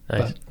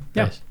 Nice. But,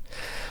 yeah. Nice.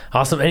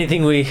 Awesome.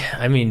 Anything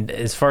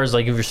as far as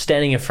like if you're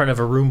standing in front of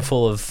a room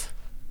full of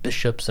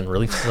bishops and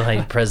Relief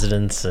Society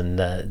presidents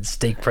and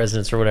stake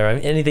presidents or whatever,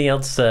 anything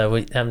else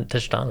we haven't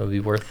touched on would be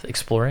worth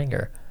exploring?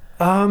 Or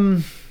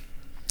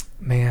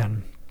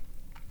man,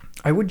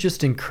 I would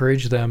just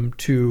encourage them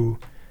to,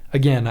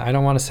 again, I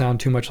don't want to sound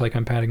too much like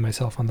I'm patting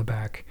myself on the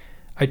back.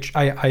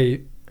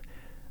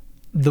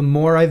 The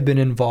more I've been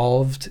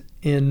involved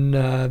in,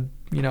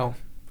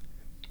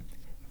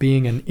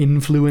 being an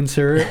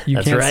influencer,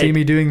 you can't see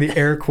me doing the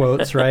air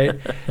quotes, right?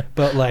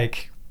 But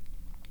like,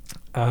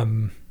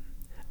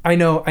 I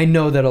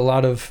know that a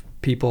lot of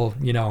people,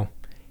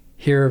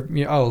 hear,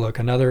 oh, look,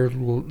 another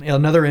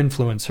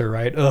influencer,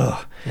 right?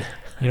 Ugh,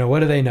 what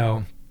do they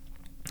know?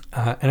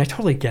 And I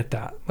totally get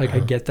that. Like, I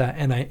get that,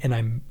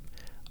 and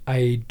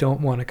I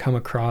don't want to come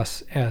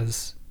across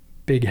as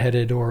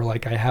big-headed or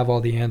like I have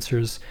all the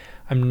answers.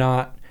 I'm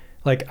not,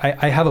 like,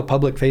 I have a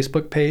public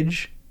Facebook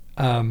page,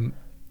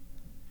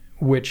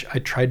 which I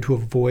tried to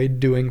avoid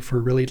doing for a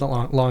really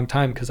long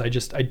time because I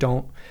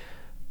don't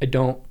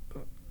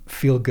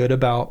feel good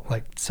about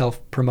like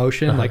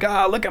self-promotion, like,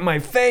 look at my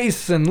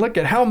face and look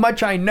at how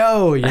much I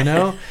know,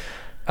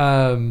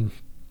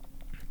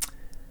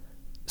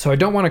 so I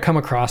don't want to come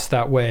across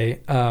that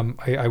way.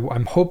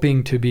 I'm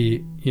hoping to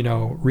be,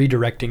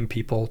 redirecting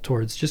people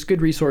towards just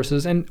good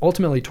resources and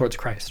ultimately towards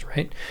Christ,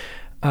 right?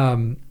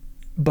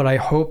 But I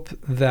hope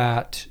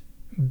that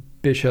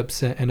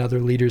bishops and other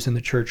leaders in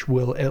the church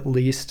will at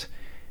least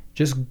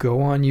just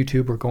go on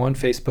YouTube or go on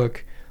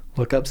Facebook,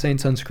 look up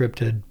Saints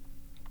Unscripted,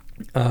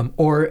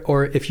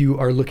 or if you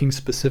are looking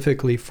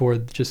specifically for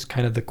just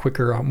kind of the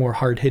quicker, more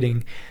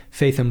hard-hitting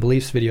Faith and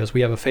Beliefs videos,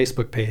 we have a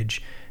Facebook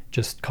page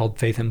just called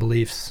Faith and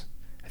Beliefs.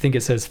 I think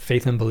it says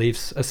Faith and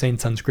Beliefs, a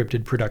Saints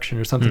Unscripted production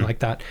or something like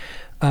that.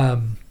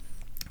 And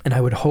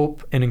I would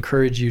hope and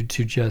encourage you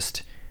to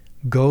just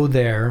go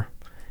there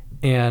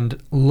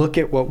and look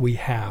at what we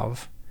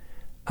have.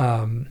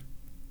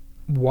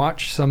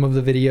 Watch some of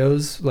the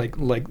videos,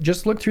 like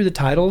just look through the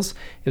titles.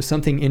 If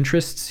something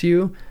interests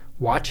you,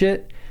 watch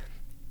it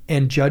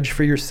and judge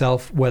for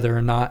yourself whether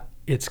or not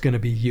it's going to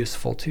be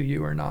useful to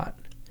you or not.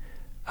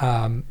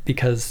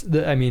 Because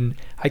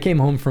I came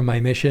home from my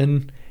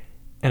mission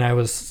and I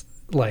was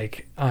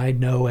like, I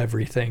know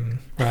everything,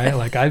 right?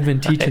 Like, I've been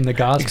teaching the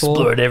gospel.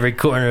 Explored every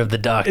corner of the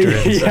doctrine.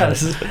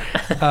 Yes.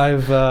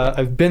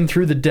 I've been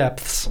through the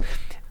depths.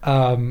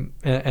 And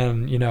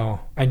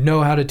I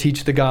know how to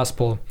teach the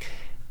gospel.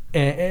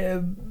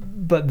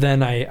 But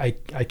then I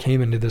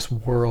came into this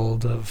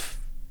world of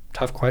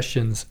tough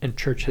questions in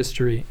church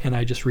history, and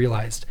I just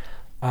realized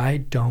I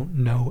don't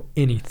know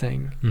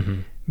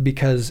anything,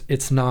 because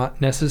it's not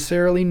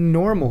necessarily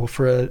normal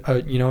for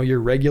your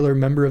regular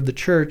member of the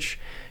church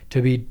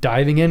to be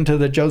diving into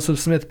the Joseph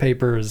Smith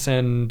papers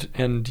and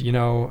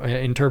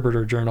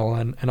Interpreter Journal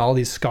and all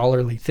these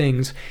scholarly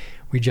things.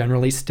 We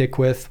generally stick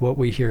with what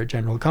we hear at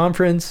General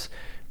Conference,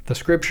 the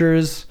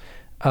scriptures,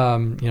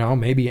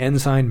 maybe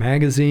Ensign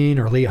Magazine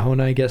or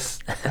Liahona, I guess.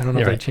 I don't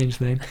know if I changed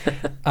the name.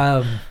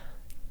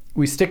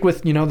 We stick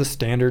with, the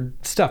standard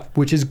stuff,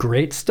 which is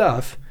great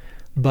stuff,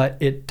 but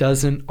it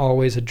doesn't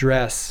always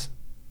address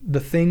the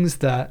things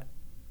that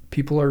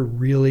people are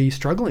really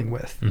struggling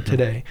with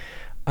today.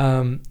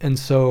 And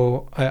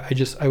so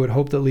I would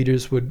hope that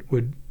leaders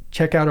would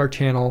check out our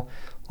channel,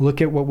 look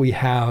at what we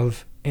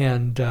have,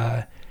 and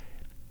I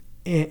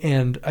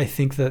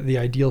think that the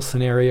ideal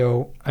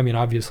scenario,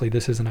 obviously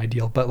this isn't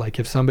ideal, but like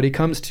if somebody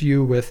comes to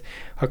you with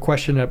a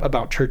question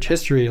about church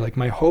history, like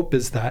my hope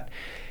is that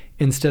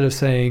instead of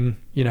saying,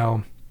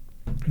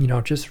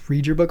 just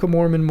read your Book of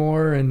Mormon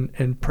more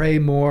and pray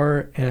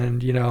more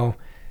and,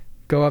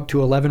 go up to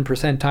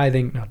 11%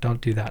 tithing. No,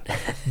 don't do that.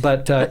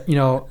 But,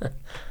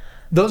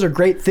 those are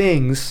great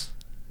things,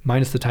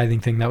 minus the tithing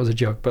thing. That was a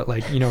joke. But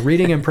like,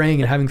 reading and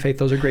praying and having faith,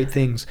 those are great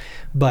things.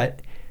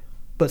 But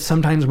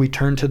sometimes we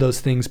turn to those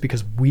things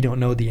because we don't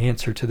know the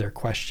answer to their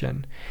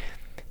question.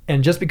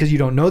 And just because you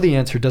don't know the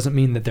answer doesn't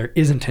mean that there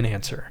isn't an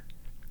answer.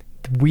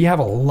 We have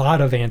a lot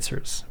of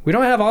answers. We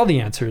don't have all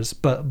the answers,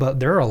 but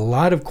there are a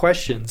lot of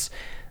questions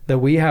that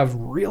we have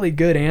really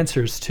good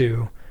answers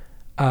to.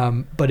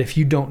 But if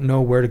you don't know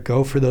where to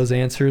go for those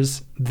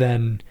answers,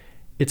 then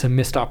it's a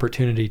missed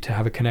opportunity to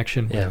have a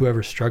connection with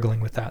whoever's struggling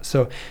with that.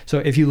 So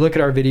if you look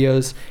at our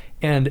videos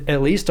and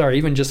at least are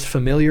even just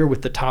familiar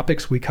with the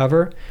topics we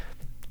cover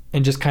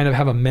and just kind of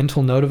have a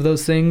mental note of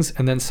those things,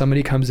 and then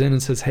somebody comes in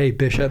and says, hey,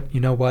 Bishop, you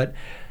know what?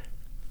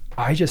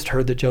 I just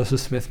heard that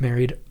Joseph Smith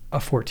married a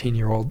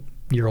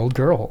 14-year-old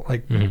girl.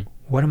 Like,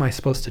 what am I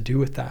supposed to do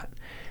with that?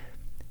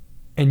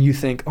 And you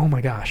think, oh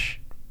my gosh,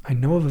 I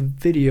know of a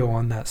video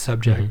on that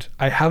subject.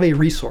 I have a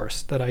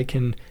resource that I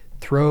can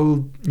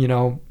throw,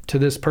 to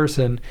this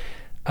person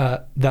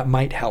that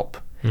might help.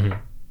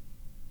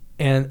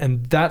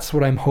 And that's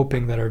what I'm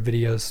hoping that our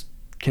videos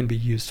can be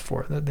used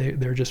for, that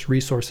they're just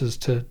resources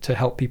to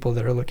help people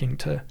that are looking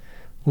to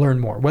learn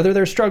more, whether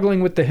they're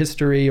struggling with the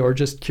history or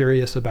just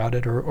curious about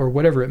it or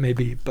whatever it may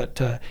be. But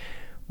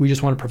we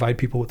just want to provide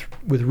people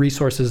with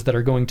resources that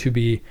are going to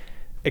be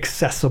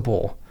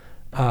accessible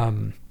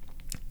and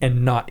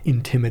not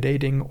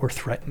intimidating or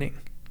threatening.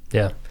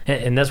 Yeah.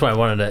 And that's why I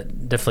wanted to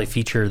definitely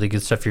feature the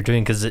good stuff you're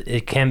doing, because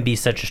it can be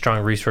such a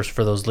strong resource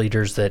for those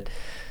leaders that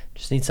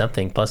just need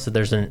something. Plus,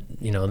 there's an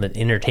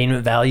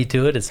entertainment value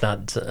to it. It's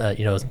not a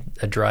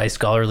dry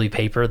scholarly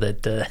paper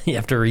that you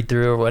have to read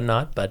through or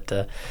whatnot, but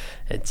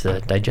it's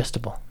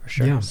digestible for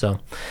sure. Yeah. So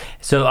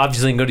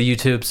obviously, you can go to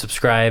YouTube,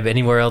 subscribe.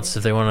 Anywhere else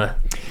if they want to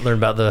learn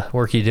about the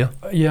work you do?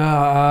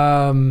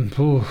 Yeah,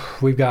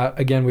 we've got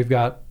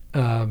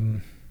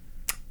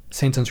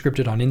Saints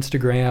Unscripted on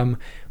Instagram.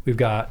 We've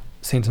got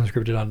Saints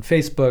Unscripted on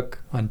Facebook,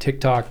 on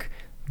TikTok,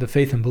 the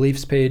Faith and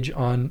Beliefs page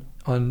on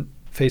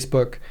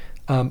Facebook.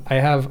 I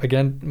have,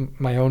 again,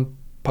 my own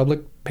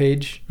public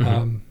page.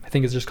 I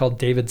think it's just called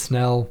David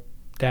Snell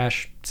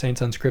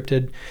Saints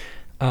Unscripted.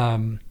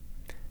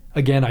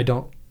 Again, I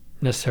don't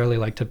necessarily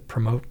like to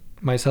promote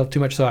myself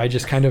too much, so I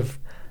just kind of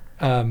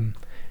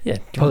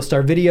post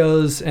our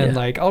videos, and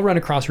I'll run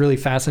across really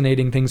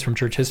fascinating things from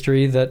church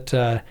history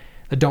that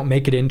don't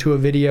make it into a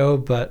video,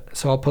 but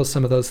so I'll post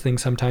some of those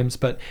things sometimes,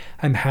 but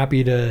I'm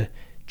happy to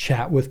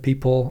chat with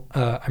people.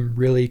 I'm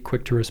really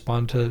quick to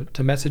respond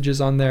to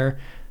messages on there.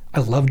 I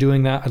love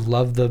doing that. I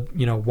love the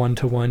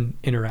one-to-one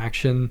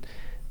interaction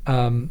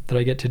that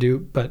I get to do.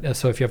 But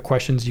so if you have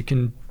questions, you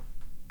can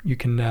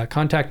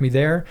contact me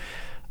there.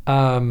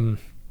 Where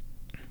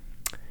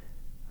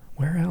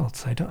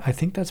else? I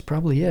think that's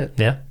probably it.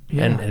 Yeah.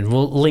 And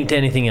we'll link to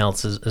anything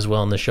else as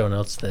well in the show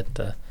notes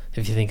that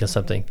if you think of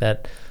something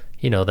that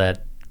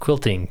that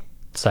quilting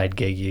side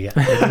gig you got.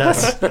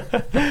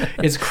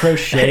 It's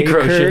crochet.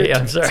 Crochet. Kurt.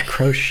 I'm sorry. It's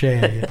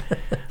crochet.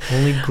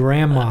 Only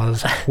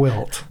grandma's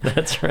quilt.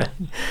 That's right.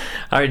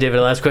 All right, David.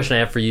 The last question I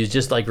have for you is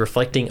just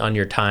reflecting on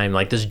your time,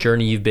 this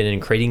journey you've been in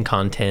creating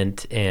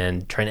content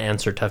and trying to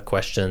answer tough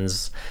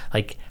questions.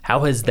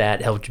 How has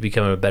that helped you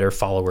become a better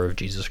follower of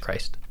Jesus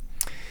Christ?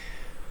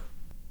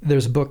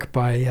 There's a book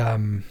by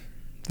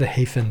the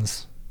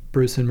Hafens,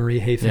 Bruce and Marie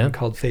Hafen,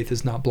 called Faith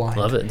is Not Blind.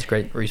 Love it. It's a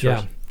great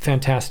resource. Yeah,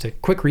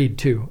 fantastic. Quick read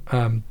too.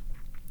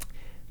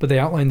 But they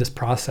outline this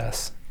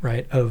process,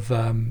 right, of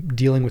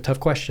dealing with tough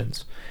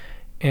questions.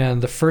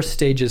 And the first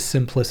stage is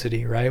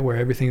simplicity, right, where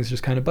everything's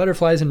just kind of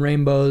butterflies and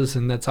rainbows,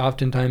 and that's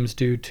oftentimes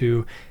due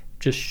to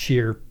just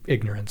sheer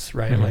ignorance,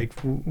 right?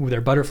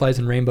 They're butterflies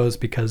and rainbows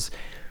because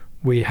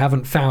we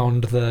haven't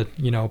found the,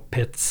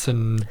 pits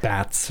and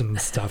bats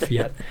and stuff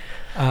yet.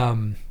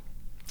 And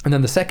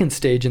then the second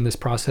stage in this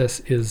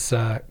process is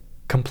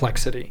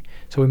complexity.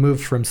 So we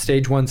move from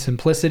stage 1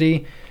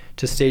 simplicity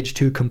to stage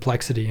 2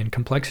 complexity, and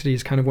complexity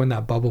is kind of when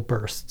that bubble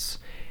bursts,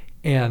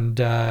 and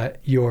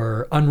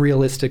your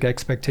unrealistic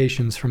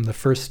expectations from the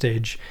first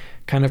stage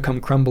kind of come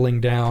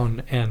crumbling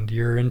down, and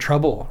you're in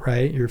trouble,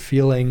 right? You're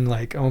feeling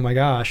like, oh my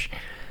gosh,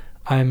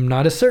 I'm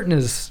not as certain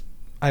as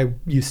I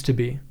used to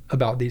be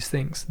about these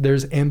things.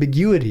 There's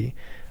ambiguity.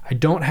 I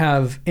don't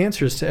have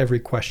answers to every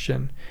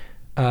question.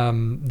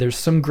 There's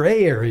some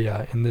gray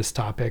area in this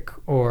topic,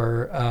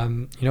 or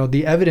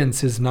the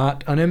evidence is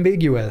not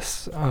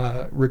unambiguous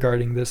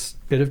regarding this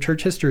bit of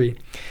church history,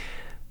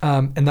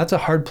 and that's a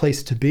hard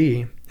place to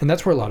be, and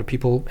that's where a lot of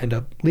people end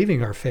up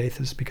leaving our faith,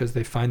 is because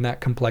they find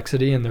that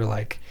complexity and they're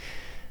like,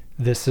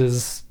 this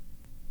is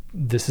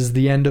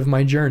the end of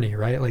my journey,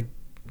 right?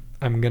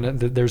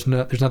 There's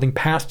nothing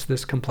past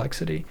this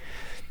complexity.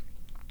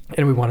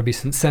 And we want to be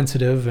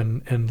sensitive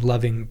and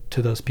loving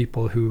to those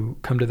people who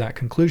come to that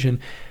conclusion.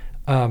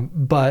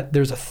 But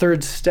there's a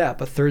third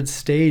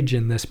stage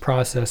in this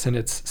process, and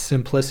it's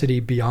simplicity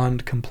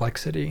beyond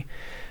complexity.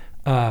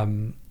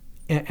 And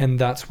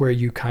that's where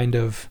you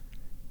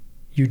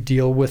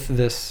deal with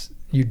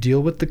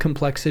the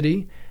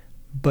complexity,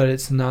 but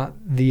it's not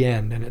the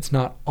end, and it's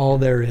not all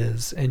there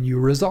is. And you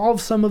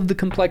resolve some of the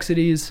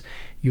complexities,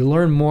 you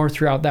learn more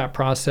throughout that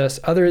process.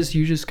 Others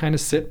you just kind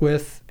of sit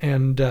with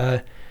and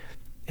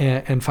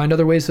find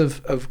other ways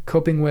of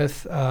coping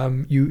with.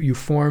 You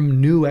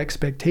form new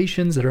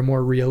expectations that are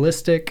more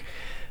realistic,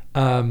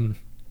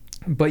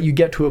 but you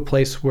get to a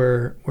place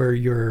where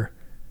you're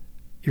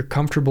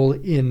comfortable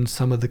in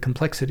some of the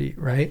complexity,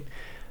 right?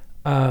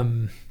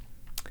 And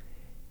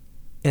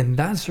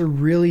that's a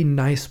really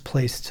nice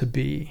place to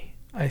be,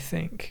 I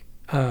think.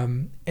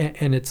 And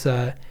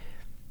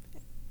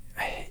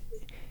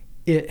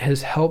it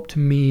has helped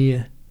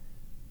me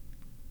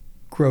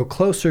grow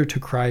closer to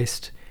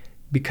Christ,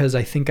 because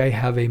I think I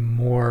have a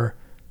more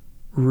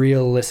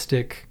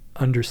realistic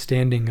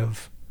understanding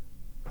of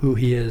who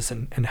he is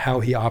and how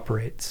he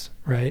operates,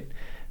 right?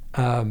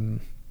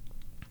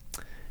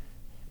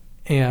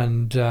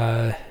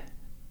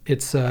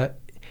 It's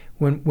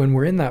when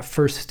we're in that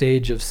first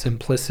stage of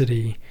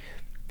simplicity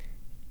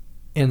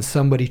and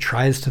somebody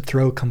tries to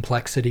throw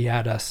complexity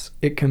at us,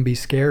 it can be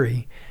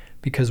scary,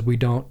 because we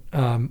don't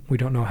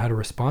know how to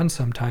respond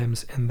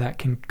sometimes, and that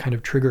can kind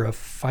of trigger a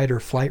fight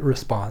or flight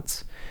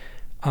response.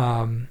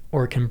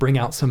 Or can bring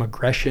out some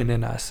aggression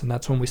in us. And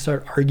that's when we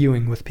start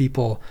arguing with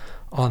people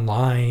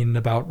online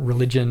about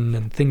religion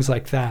and things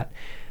like that.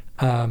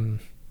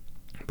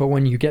 But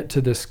when you get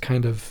to this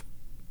kind of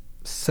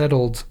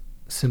settled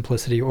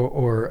simplicity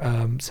or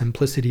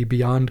simplicity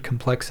beyond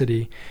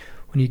complexity,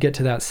 when you get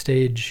to that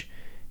stage,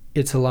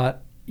 it's a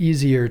lot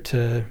easier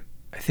to,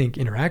 I think,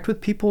 interact with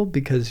people,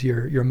 because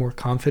you're more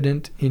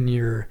confident in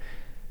your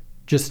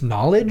just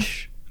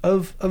knowledge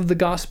of the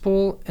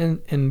gospel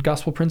and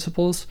gospel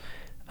principles,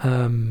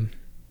 and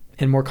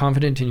more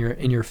confident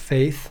in your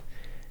faith,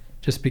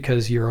 just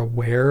because you're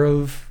aware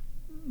of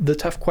the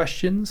tough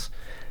questions.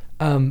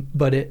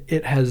 But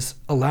it has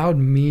allowed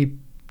me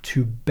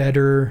to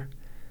better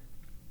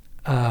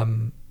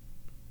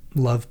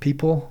love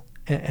people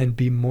and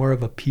be more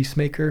of a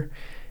peacemaker.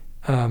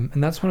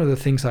 And that's one of the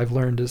things I've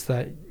learned, is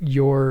that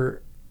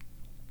your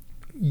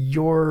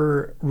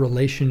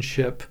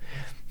relationship,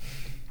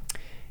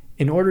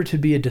 in order to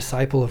be a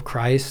disciple of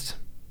Christ,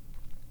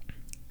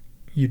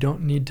 you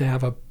don't need to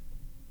have a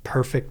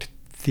perfect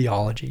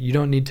theology. You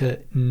don't need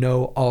to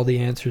know all the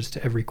answers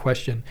to every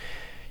question.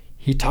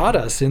 He taught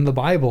us in the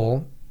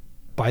Bible,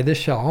 by this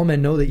shall all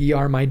men know that ye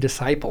are my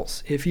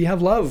disciples, if ye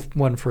have love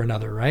one for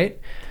another, right?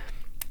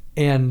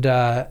 And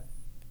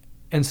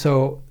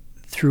so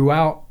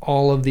throughout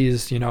all of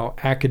these,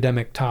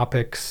 academic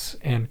topics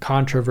and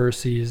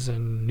controversies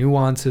and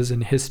nuances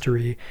in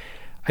history,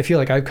 I feel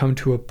like I've come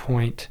to a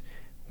point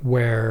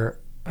where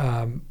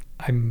I'm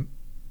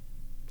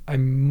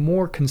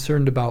more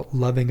concerned about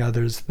loving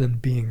others than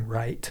being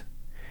right.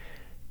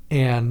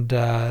 And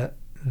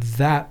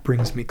that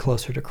brings me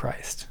closer to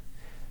Christ.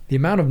 The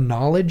amount of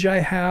knowledge I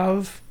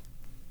have,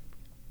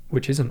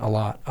 which isn't a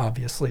lot,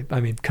 obviously, I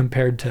mean,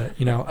 compared to,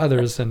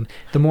 others, and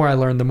the more I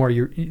learn, the more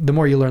you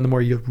learn, the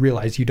more you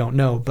realize you don't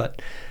know.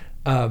 But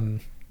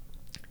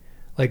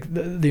like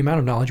the amount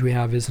of knowledge we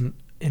have isn't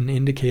an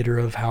indicator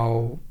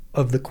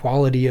of the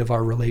quality of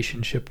our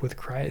relationship with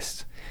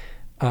Christ.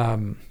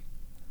 And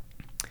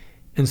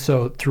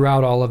so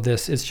throughout all of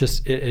this, it's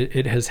just,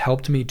 it has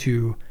helped me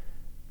to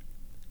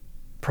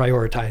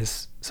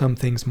prioritize some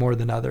things more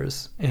than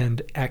others.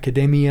 And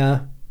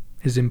academia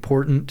is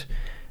important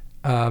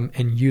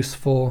and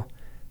useful,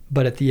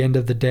 but at the end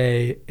of the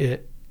day,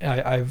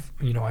 I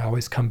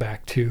always come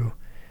back to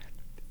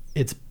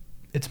it's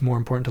more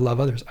important to love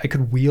others. I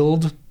could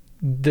wield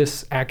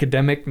this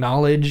academic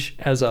knowledge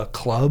as a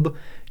club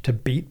to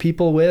beat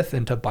people with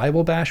and to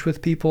Bible bash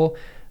with people,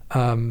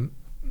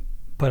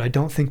 but I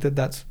don't think that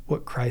that's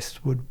what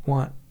Christ would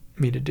want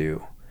me to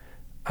do.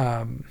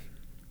 And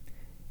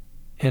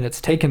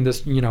it's taken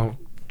this,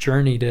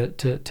 journey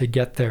to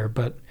get there,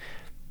 but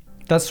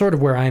that's sort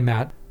of where I'm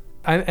at.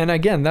 And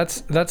again,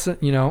 that's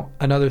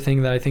another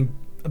thing that I think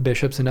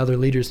bishops and other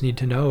leaders need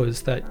to know,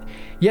 is that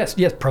yes,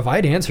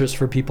 provide answers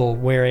for people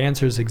where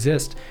answers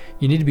exist.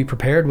 You need to be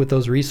prepared with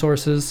those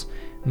resources,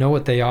 know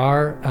what they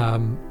are,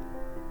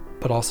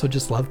 but also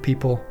just love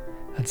people.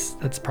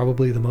 That's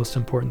probably the most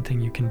important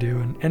thing you can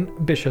do.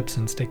 And bishops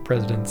and stake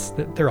presidents,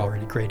 they're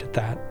already great at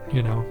that,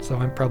 so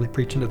I'm probably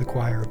preaching to the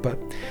choir, but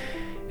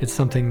it's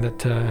something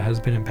that has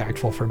been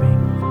impactful for me.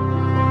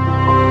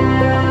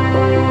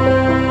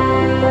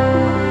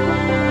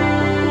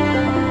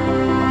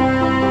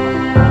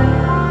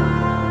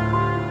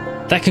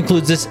 That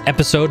concludes this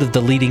episode of the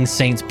Leading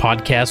Saints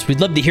podcast. We'd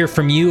love to hear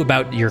from you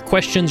about your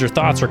questions or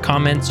thoughts or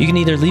comments. You can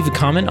either leave a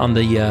comment on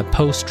the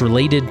post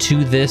related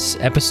to this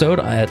episode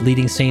at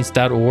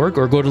leadingsaints.org,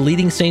 or go to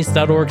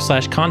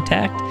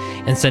leadingsaints.org/contact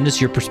and send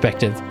us your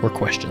perspective or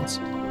questions.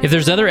 If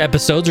there's other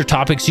episodes or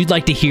topics you'd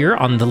like to hear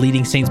on the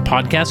Leading Saints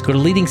podcast, go to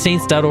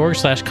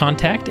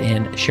leadingsaints.org/contact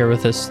and share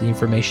with us the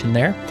information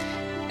there.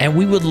 And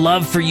we would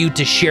love for you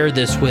to share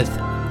this with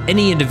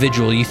any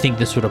individual you think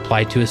this would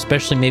apply to,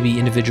 especially maybe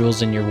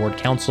individuals in your ward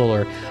council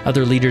or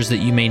other leaders that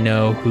you may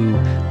know who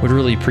would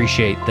really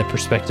appreciate the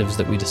perspectives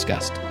that we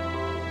discussed.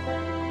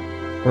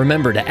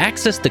 Remember, to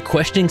access the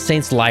Questioning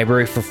Saints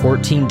library for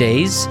 14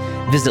 days,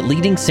 visit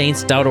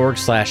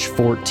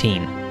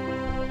leadingsaints.org/14.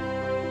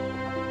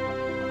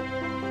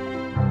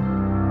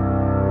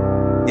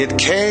 It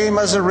came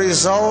as a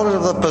result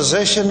of the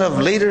position of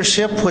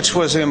leadership which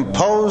was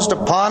imposed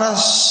upon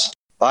us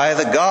by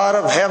the God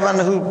of heaven,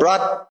 who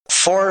brought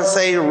forth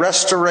a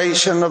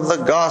restoration of the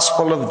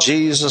gospel of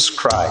Jesus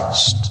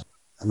Christ.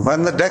 And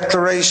when the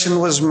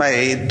declaration was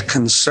made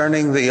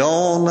concerning the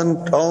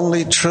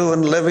only true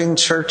and living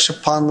church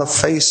upon the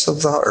face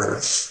of the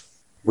earth,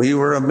 we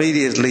were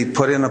immediately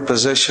put in a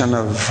position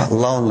of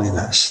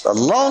loneliness, the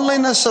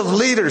loneliness of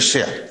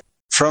leadership,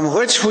 from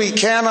which we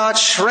cannot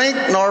shrink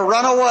nor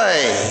run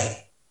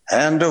away,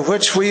 and to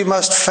which we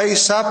must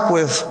face up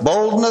with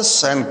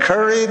boldness and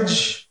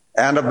courage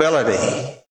and ability.